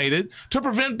regulated to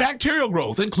prevent bacterial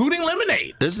growth, including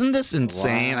lemonade. Isn't this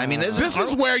insane? Wow. I mean, this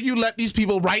is where you let these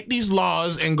people write these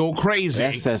laws and go crazy.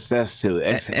 That's too.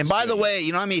 And by the way,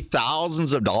 you know how many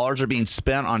thousands of dollars are being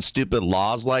spent on stupid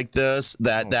laws like this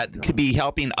that could be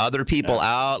helping other people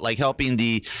out, like helping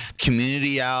the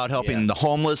community out, helping the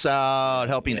homeless out,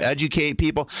 helping educate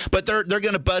people. But they're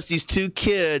going to bust these two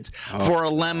kids for a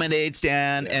lemonade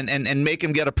stand and make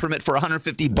them get a permit for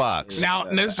 $150. Now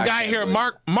this guy here,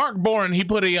 Mark Bourne, he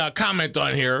put a comment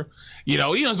on here.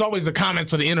 There's always the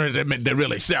comments on the internet that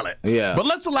really sell it. Yeah. But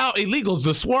let's allow illegals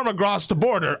to swarm across the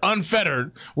border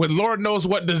unfettered with Lord knows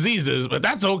what diseases, but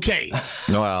that's okay.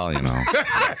 Well,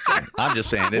 I'm just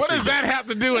saying. What does that have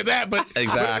to do with that? But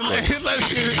exactly. It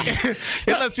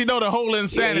lets you know the whole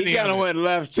insanity. He kind of went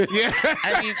left too. Yeah.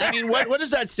 I mean, what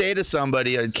does that say to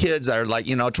somebody? Kids are like,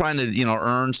 trying to,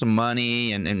 earn some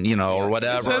money and or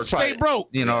whatever. It says stay broke.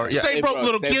 Stay broke,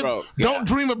 little kids. Don't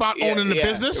dream about owning the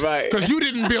business because you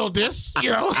didn't build this.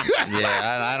 Yeah,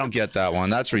 I don't get that one.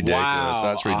 That's ridiculous. Wow.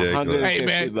 That's ridiculous. Hey,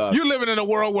 man, you're living in a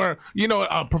world where,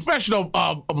 a professional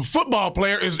football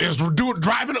player is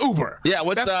driving Uber. Yeah,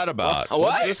 what's that about?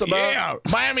 What's this about? Yeah,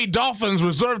 Miami Dolphins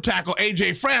reserve tackle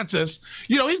A.J. Francis,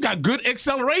 he's got good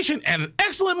acceleration and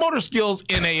excellent motor skills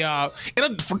in a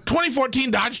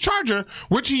 2014 Dodge Charger,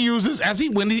 which he uses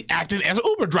when he acted as an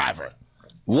Uber driver.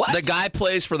 What? The guy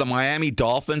plays for the Miami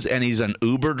Dolphins, and he's an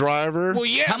Uber driver? Well,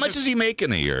 yeah. How much is he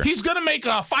making a year? He's going to make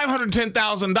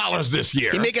 $510,000 this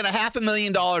year. He's making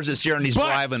 $500,000 this year, and he's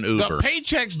driving Uber. The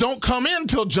paychecks don't come in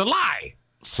till July.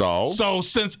 So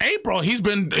since April, he's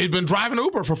been driving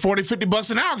Uber for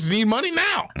 $40-$50 an hour because he needs money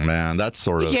now. Man, that's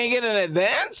sort of. You can't get an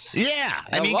advance? Yeah,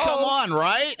 I mean, come on,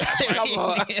 right? Come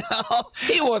on.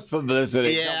 He wants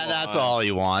publicity. Yeah, that's all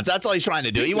he wants. That's all he's trying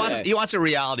to do. He wants a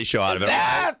reality show out of it.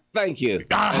 Thank you.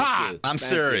 Aha! I'm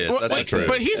serious. Well, That's the truth.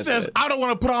 But he says, I don't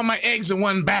want to put all my eggs in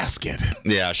one basket.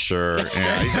 Yeah, sure.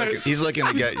 Yeah, he's looking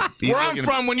to get. Where I'm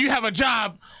from, when you have a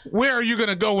job, where are you going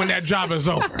to go when that job is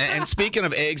over? And speaking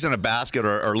of eggs in a basket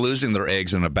or losing their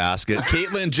eggs in a basket,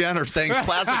 Caitlyn Jenner thanks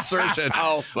plastic surgeon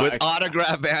with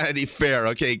autographed Vanity Fair.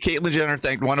 Okay, Caitlyn Jenner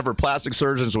thanked one of her plastic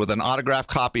surgeons with an autographed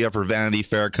copy of her Vanity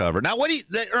Fair cover. Now,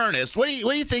 Ernest, what do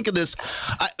you think of this?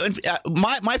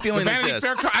 My feeling is this.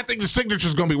 Fair I think the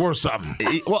signature's going to be worth something.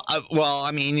 Well,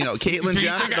 I mean, Caitlyn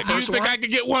Jenner. Do you think I could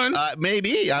get one?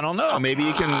 Maybe. I don't know. Maybe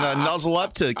you can nuzzle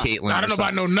up to Caitlyn. I don't know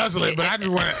about no nuzzling, but I just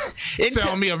want to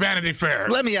sell me a Vanity Fair.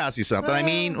 Let me ask you something. I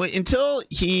mean, until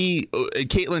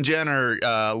Caitlyn Jenner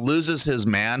loses his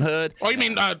manhood. Oh, you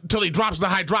mean until he drops the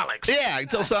hydraulics? Yeah,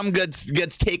 until something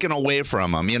gets taken away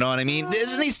from him. You know what I mean?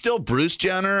 Isn't he still Bruce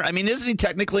Jenner? I mean, isn't he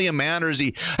technically a man, or is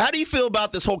he? How do you feel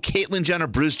about this whole Caitlyn Jenner,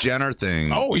 Bruce Jenner thing?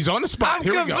 Oh, he's on the spot.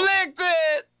 Here we go. Conflicted.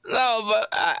 No,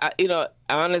 but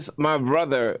honest, my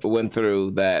brother went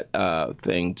through that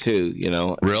thing too.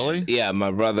 Really? Yeah,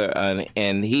 my brother,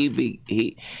 and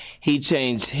he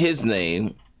changed his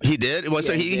name. He did. Well,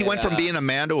 so he went from being a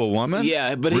man to a woman.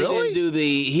 Yeah, but really?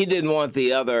 he didn't want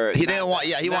the other. He didn't want.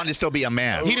 Yeah, he wanted to still be a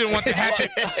man. He didn't want the hatchet.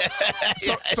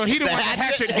 so he didn't want the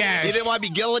hatchet gash. He didn't want to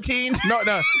be guillotined.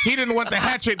 No, he didn't want the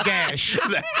hatchet gash.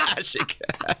 The hatchet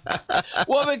gash.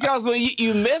 Well, because when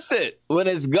you miss it when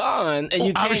it's gone and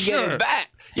you can't get it back.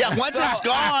 Yeah, once it's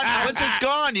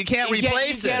gone, you can't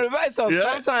replace it. So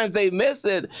sometimes they miss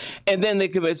it, and then they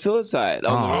commit suicide.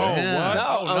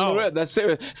 No, that's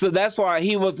serious. So that's why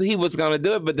he was going to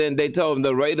do it, but then they told him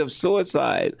the rate of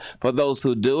suicide for those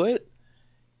who do it,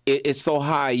 it's so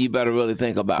high. You better really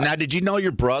think about it. Now, did you know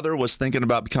your brother was thinking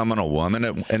about becoming a woman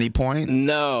at any point?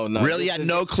 No. Really, you had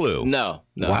no clue. No.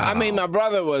 Wow. I mean, my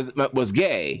brother was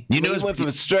gay. He went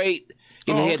from straight.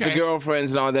 He had the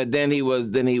girlfriends and all that. Then he was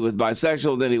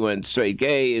bisexual. Then he went straight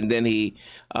gay, and then he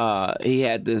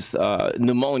had this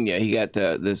pneumonia. He got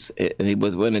this, and he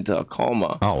went into a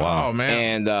coma. Oh wow, oh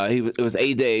man! And it was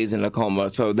 8 days in a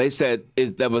coma. So they said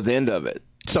that was the end of it.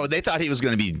 So they thought he was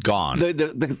going to be gone.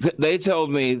 They told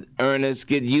me, Ernest,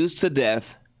 get used to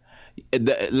death.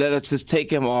 Let us just take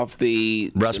him off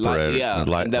the respirator.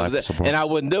 And that was it. And I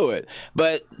wouldn't do it.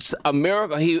 But a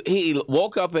miracle. He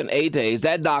woke up in 8 days.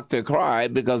 That doctor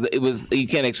cried because you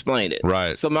can't explain it.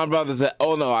 Right. So my brother said,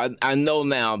 "Oh no, I know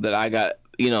now that I got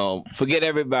forget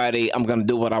everybody. I'm going to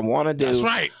do what I want to do. That's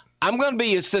right. I'm going to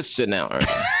be your sister now."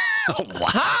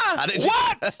 What?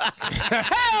 What?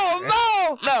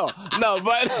 Hell no,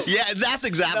 but yeah, that's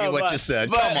exactly what you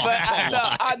said. Come on.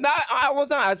 I was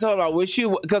not. I told her I wish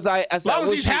you, because I said, as long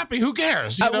as he's happy, who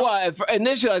cares?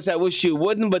 Initially I said I wish you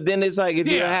wouldn't, but then it's like if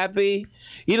you're happy,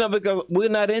 because we're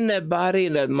not in that body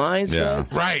and that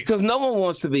mindset, right? Because no one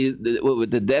wants to be with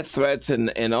the death threats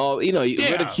and all,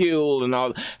 ridicule and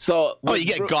all. So you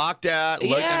get gawked at.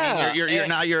 Look, I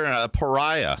mean, you're a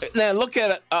pariah. Now look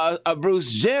at a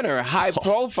Bruce Jenner, high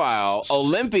profile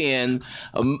Olympian,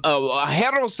 a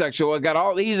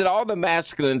heterosexual. He's at all the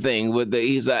masculine thing.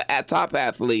 He's a top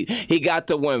athlete. He got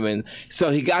the women, so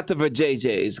he got the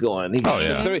JJs going. He got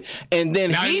the three, and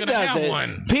then now he does it.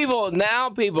 One. People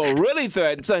really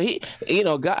threaten. So he,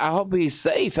 God, I hope he's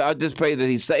safe. I just pray that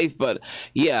he's safe. But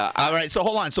yeah. All right. So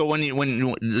hold on. So when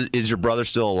is your brother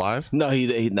still alive? No, he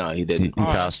didn't. He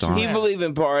passed on. He believed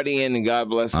in partying, and God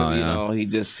bless him. He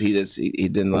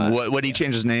didn't lie. What did he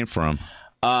change his name from?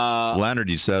 Leonard,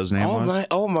 you said his name was?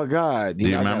 Oh my God! Do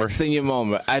you remember? Senior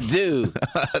moment. I do.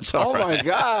 That's all right. My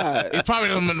God! He probably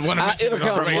doesn't want to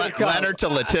from Leonard to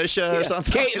Letitia or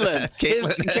something. Caitlyn.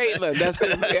 Caitlyn. That's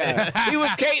it. Yeah. He was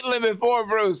Caitlyn before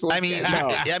Bruce.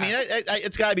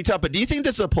 It's got to be tough. But do you think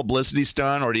this is a publicity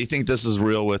stunt, or do you think this is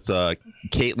real with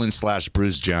Caitlyn /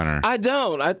 Bruce Jenner? I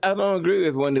don't. I don't agree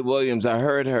with Wendy Williams. I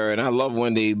heard her, and I love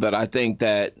Wendy, but I think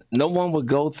that no one would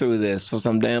go through this for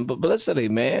some damn publicity,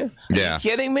 man. Yeah.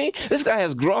 Kidding me? This guy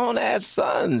has grown ass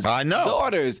sons. I know.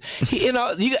 Daughters.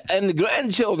 And the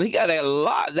grandchildren. He got a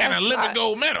lot. That's and an Olympic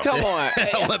gold medal. Come on.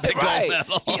 Olympic gold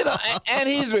medal. And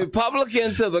he's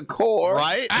Republican to the core.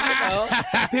 Right?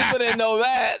 People didn't know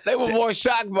that. They were more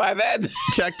shocked by that.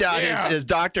 Checked out his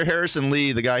Dr. Harrison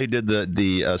Lee, the guy who did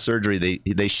the surgery.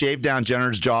 They shaved down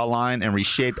Jenner's jawline and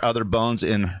reshaped other bones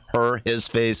in his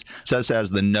face, such as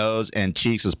the nose and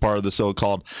cheeks, as part of the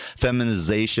so-called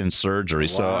feminization surgery. Wow.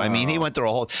 So I mean, he went through through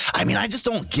a whole. I mean, I just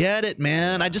don't get it,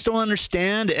 man. I just don't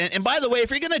understand it. And by the way, if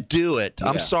you're going to do it,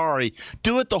 I'm sorry,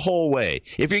 do it the whole way.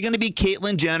 If you're going to be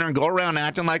Caitlyn Jenner and go around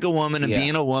acting like a woman and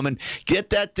being a woman, get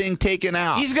that thing taken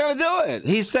out. He's going to do it.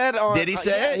 He said on. Did he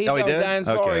say it? He told Dan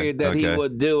Sawyer that he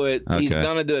would do it. Okay. He's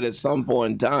going to do it at some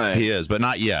point in time. He is, but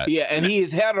not yet. Yeah, and he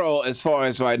is hetero as far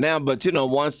as right now. But,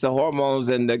 once the hormones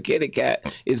and the kitty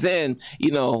cat is in,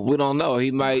 we don't know. He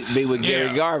might be with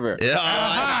Gary Garver.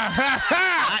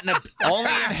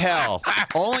 Only in hell.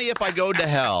 Only if I go to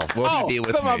hell will he be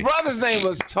with me. My brother's name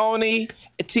was Tony,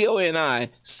 Toni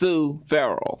Sue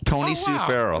Farrell. Tony Sue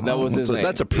Farrell. That was his name.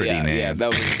 That's a pretty name. Yeah, that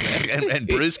was his name. and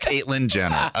Bruce Caitlyn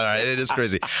Jenner. All right, it is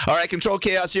crazy. All right, Control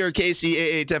Chaos here at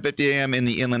KCAA 1050 AM in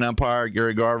the Inland Empire.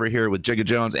 Gary Garver here with Jigga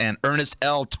Jones and Ernest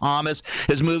L. Thomas.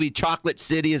 His movie Chocolate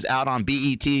City is out on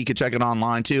BET. You can check it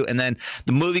online too. And then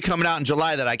the movie coming out in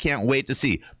July that I can't wait to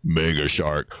see, Mega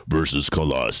Shark versus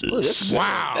Colossus.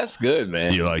 Wow. That's good,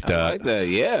 man. Do you like that? I like that,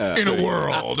 yeah. In a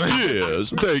world.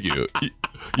 Yes, thank you.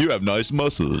 You have nice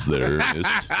muscles there,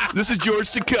 Ernest. This is George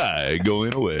Sakai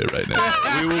going away right now.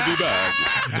 We will be back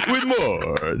with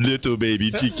more little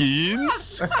baby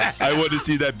chickens. I want to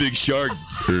see that big shark,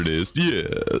 Ernest.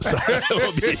 Yes.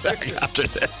 We'll be back after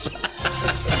this.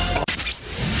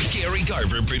 Gary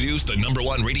Garver produced the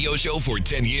 #1 radio show for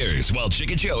 10 years while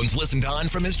Jigga Jones listened on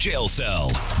from his jail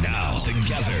cell. Now,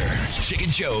 together,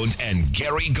 Jigga Jones and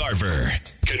Gary Garver.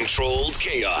 Controlled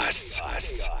Chaos.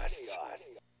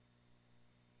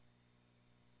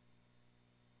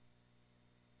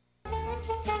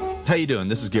 How you doing?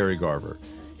 This is Gary Garver.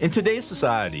 In today's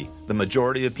society, the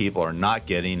majority of people are not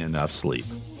getting enough sleep.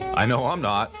 I know I'm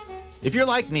not. If you're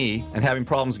like me and having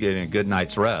problems getting a good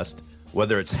night's rest,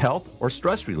 whether it's health or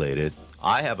stress related,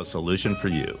 I have a solution for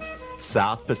you.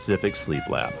 South Pacific Sleep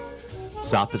Lab.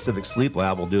 South Pacific Sleep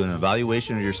Lab will do an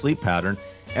evaluation of your sleep pattern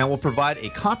and will provide a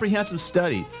comprehensive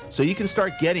study so you can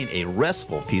start getting a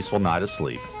restful, peaceful night of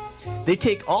sleep. They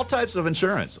take all types of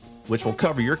insurance, which will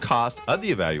cover your cost of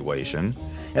the evaluation,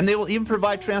 and they will even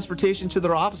provide transportation to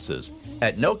their offices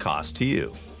at no cost to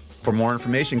you. For more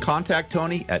information, contact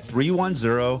Tony at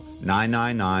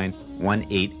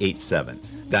 310-999-1887.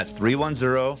 That's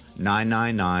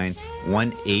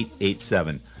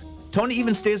 310-999-1887. Tony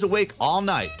even stays awake all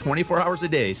night, 24 hours a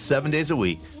day, 7 days a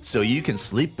week, so you can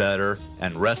sleep better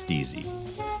and rest easy.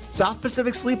 South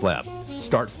Pacific Sleep Lab.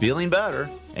 Start feeling better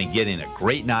and getting a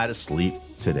great night of sleep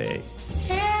today.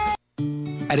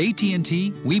 At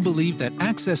AT&T, we believe that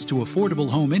access to affordable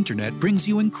home internet brings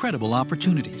you incredible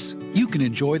opportunities. You can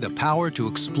enjoy the power to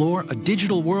explore a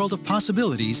digital world of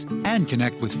possibilities and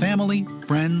connect with family,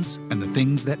 friends, and the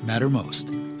things that matter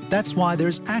most. That's why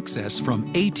there's access from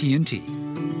AT&T.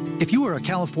 If you are a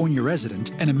California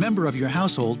resident and a member of your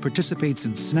household participates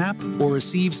in SNAP or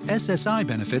receives SSI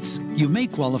benefits, you may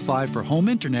qualify for home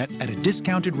internet at a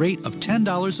discounted rate of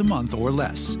 $10 a month or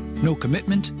less. No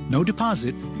commitment, no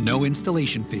deposit, no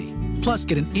installation fee. Plus,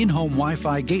 get an in-home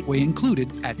Wi-Fi gateway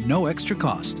included at no extra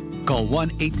cost. Call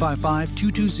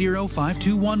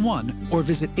 1-855-220-5211 or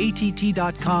visit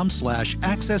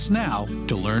att.com/accessnow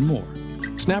to learn more.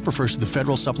 SNAP refers to the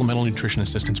Federal Supplemental Nutrition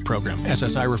Assistance Program.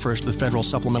 SSI refers to the Federal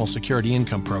Supplemental Security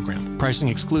Income Program. Pricing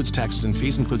excludes taxes and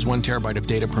fees, includes 1 terabyte of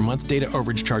data per month. Data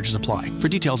overage charges apply. For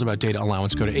details about data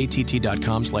allowance, go to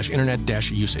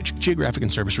att.com/internet-usage. Geographic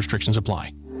and service restrictions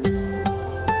apply.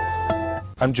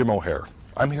 I'm Jim O'Hare.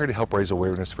 I'm here to help raise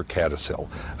awareness for CADASIL,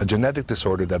 a genetic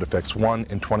disorder that affects 1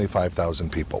 in 25,000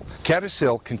 people.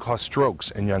 CADASIL can cause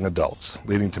strokes in young adults,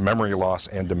 leading to memory loss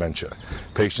and dementia.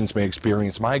 Patients may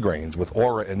experience migraines with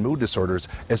aura and mood disorders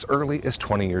as early as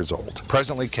 20 years old.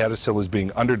 Presently, CADASIL is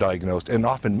being underdiagnosed and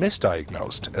often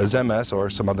misdiagnosed as MS or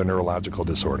some other neurological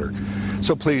disorder.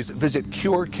 So please visit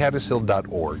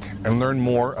curecadasil.org and learn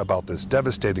more about this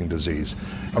devastating disease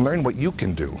and learn what you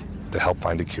can do to help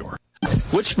find a cure.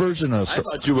 Which version of... I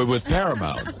thought you were with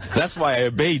Paramount. That's why I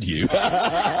obeyed you. All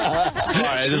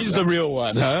right, this is the real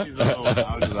one, huh?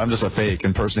 I'm just a fake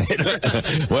impersonator.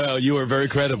 Well, you are very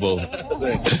credible.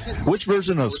 Which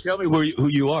version of... Well, tell me who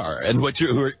you are and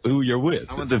who you're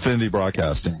with. I'm with Affinity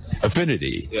Broadcasting.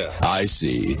 Affinity? Yeah. I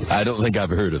see. I don't think I've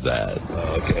heard of that.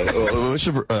 Okay.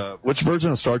 Which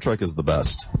version of Star Trek is the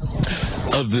best?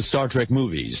 Of the Star Trek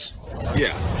movies?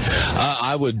 Yeah.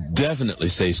 I would definitely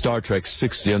say Star Trek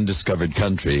 6: The Undiscovered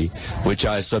Country, which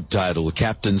I subtitle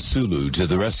Captain Sulu to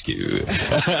the Rescue.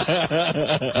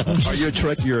 Are you a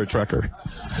Trek? You're a Trekker.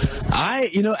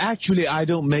 Actually, I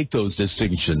don't make those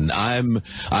distinctions. I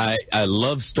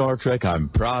love Star Trek. I'm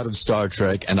proud of Star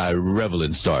Trek, and I revel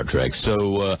in Star Trek.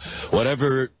 So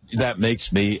whatever that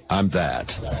makes me, I'm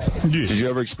that. Did you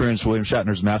ever experience William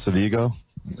Shatner's massive ego?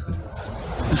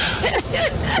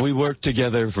 We worked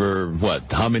together for,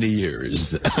 what, how many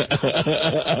years? Do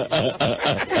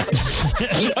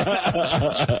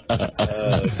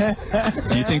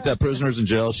you think that prisoners in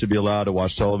jail should be allowed to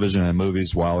watch television and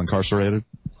movies while incarcerated?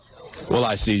 Well,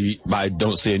 I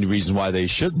don't see any reason why they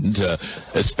shouldn't,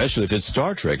 especially if it's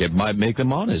Star Trek. It might make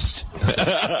them honest. Do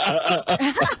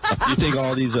you think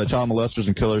all these child molesters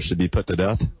and killers should be put to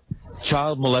death?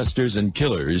 Child molesters and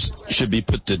killers should be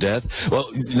put to death. Well,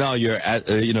 now you're at,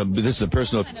 this is a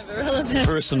personal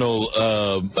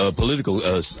political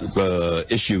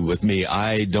issue with me.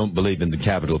 I don't believe in the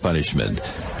capital punishment.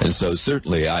 And so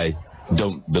certainly I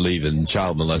don't believe in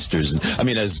child molesters. I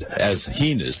mean, as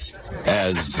heinous,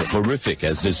 as horrific,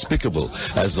 as despicable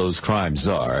as those crimes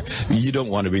are, you don't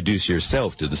want to reduce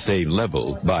yourself to the same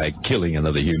level by killing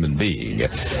another human being.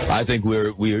 I think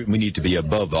we need to be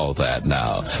above all that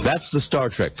now. That's the Star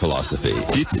Trek philosophy.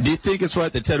 Do you think it's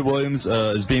right that Ted Williams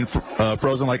is being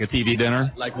frozen like a TV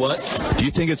dinner? Like what? Do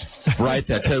you think it's right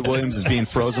that Ted Williams is being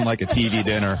frozen like a TV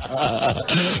dinner?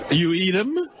 You eat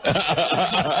him?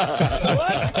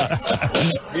 What? Do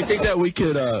you think that we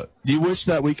could, do you wish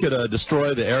that we could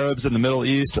destroy the Arabs in the Middle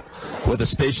East with a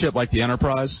spaceship like the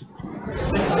Enterprise?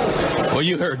 Well,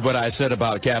 you heard what I said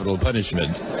about capital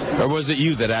punishment. Or was it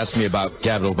you that asked me about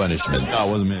capital punishment? No, it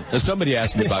wasn't me. Somebody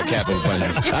asked me about capital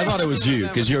punishment. I thought it was you,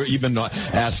 because you've been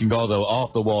asking all the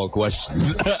off-the-wall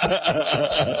questions. What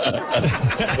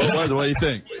do you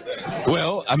think?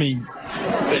 Well, I mean,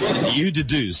 you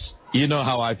deduce. You know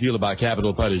how I feel about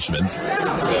capital punishment.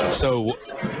 So,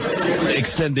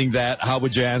 extending that, how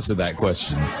would you answer that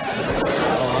question?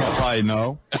 Probably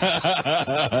no.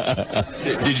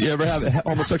 Did you ever have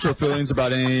homosexual feelings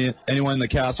about anyone in the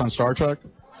cast on Star Trek?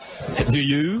 Do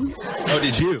you? Oh,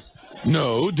 did you?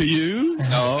 No, do you?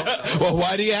 No. Well,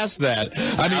 why do you ask that?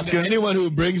 I mean, anyone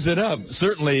who brings it up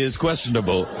certainly is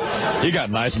questionable. You got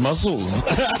nice muscles.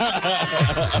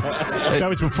 That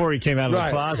was before he came out of the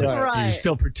closet. Right. He was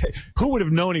still Who would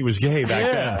have known he was gay back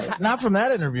then? Not from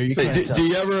that interview. You can't tell. Do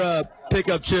you ever pick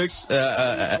up chicks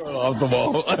off the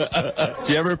wall?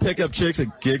 Do you ever pick up chicks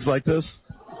at gigs like this?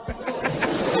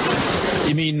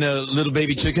 You mean little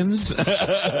baby chickens? And do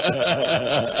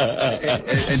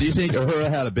you think Uhura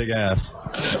had a big ass?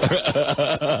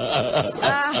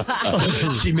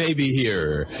 She may be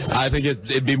here. I think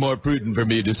it'd be more prudent for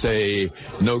me to say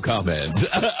no comment.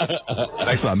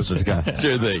 Thanks a lot, Mr. Scott.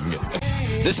 Sure thing.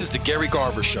 This is the Gary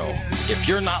Garver Show. If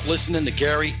you're not listening to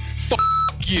Gary, f***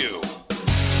 you.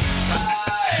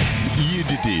 You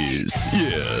did this,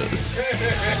 yes.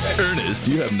 Ernest,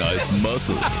 you have nice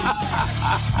muscles.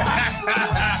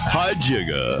 Hi,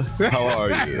 Jigga. How are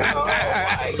you? Oh,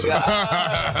 my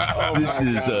God. This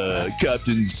is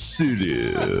Captain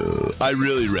Sulu. I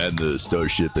really ran the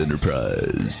Starship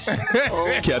Enterprise.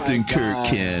 Captain Kirk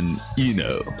can,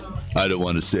 I don't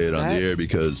want to say it on the air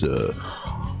because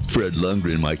Fred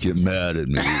Lundgren might get mad at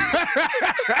me.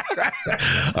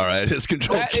 All right, it's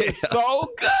Control That Chaos. is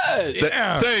so good.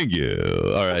 Thank you.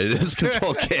 All right, it's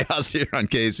Control Chaos here on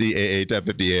KCAA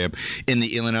 1050 AM in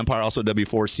the Inland Empire. Also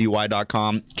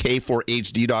W4CY.com,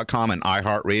 K4HD.com, and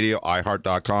iHeartRadio,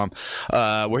 iHeart.com.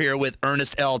 We're here with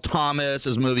Ernest L. Thomas.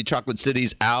 His movie Chocolate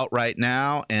City's out right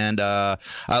now, and I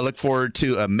look forward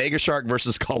to Mega Shark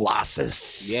versus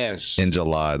Colossus. Yes. In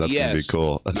July. That's gonna be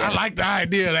cool. I like the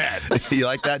idea of that. You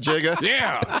like that, Jigga?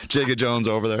 Yeah. Jigga Jones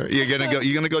over there. You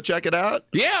gonna go check it out?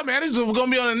 Yeah, man. It's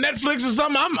gonna be on Netflix or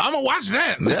something. I'm gonna watch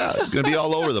that. Yeah, it's gonna be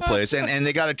all over the place. And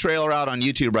they got a trailer out on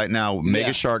YouTube right now.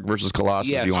 Mega Shark versus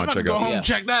Colossus. If you want to check go out. home and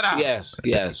check that out. Yes.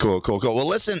 Cool. Well,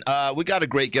 listen, we got a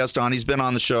great guest on. He's been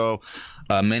on the show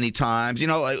many times.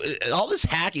 All this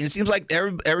hacking, it seems like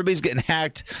everybody's getting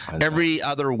hacked every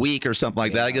other week or something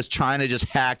like that. I guess China just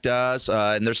hacked us,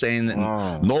 and they're saying that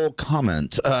no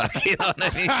comment. You know what I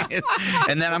mean?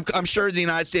 And then I'm sure the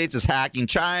United States is hacking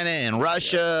China and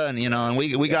Russia, and and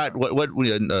we got what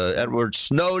Edward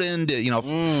Snowden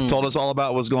told us all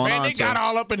about what's going on. They got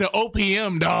all up into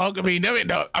OPM, dog. I mean,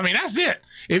 that's it.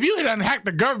 If you had hacked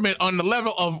the government on the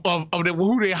level of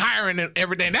who they're hiring and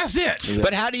everything, that's it.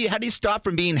 But how do you stop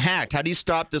from being hacked? How do you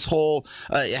stop this whole?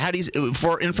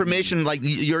 For information like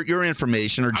your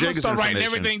information or Jigga's start information? writing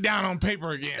everything down on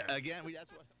paper again.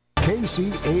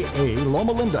 KCAA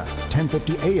Loma Linda,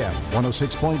 1050 AM,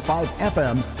 106.5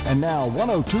 FM, and now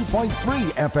 102.3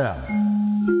 FM.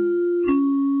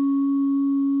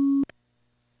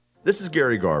 This is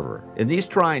Gary Garver. In these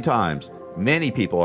trying times, many people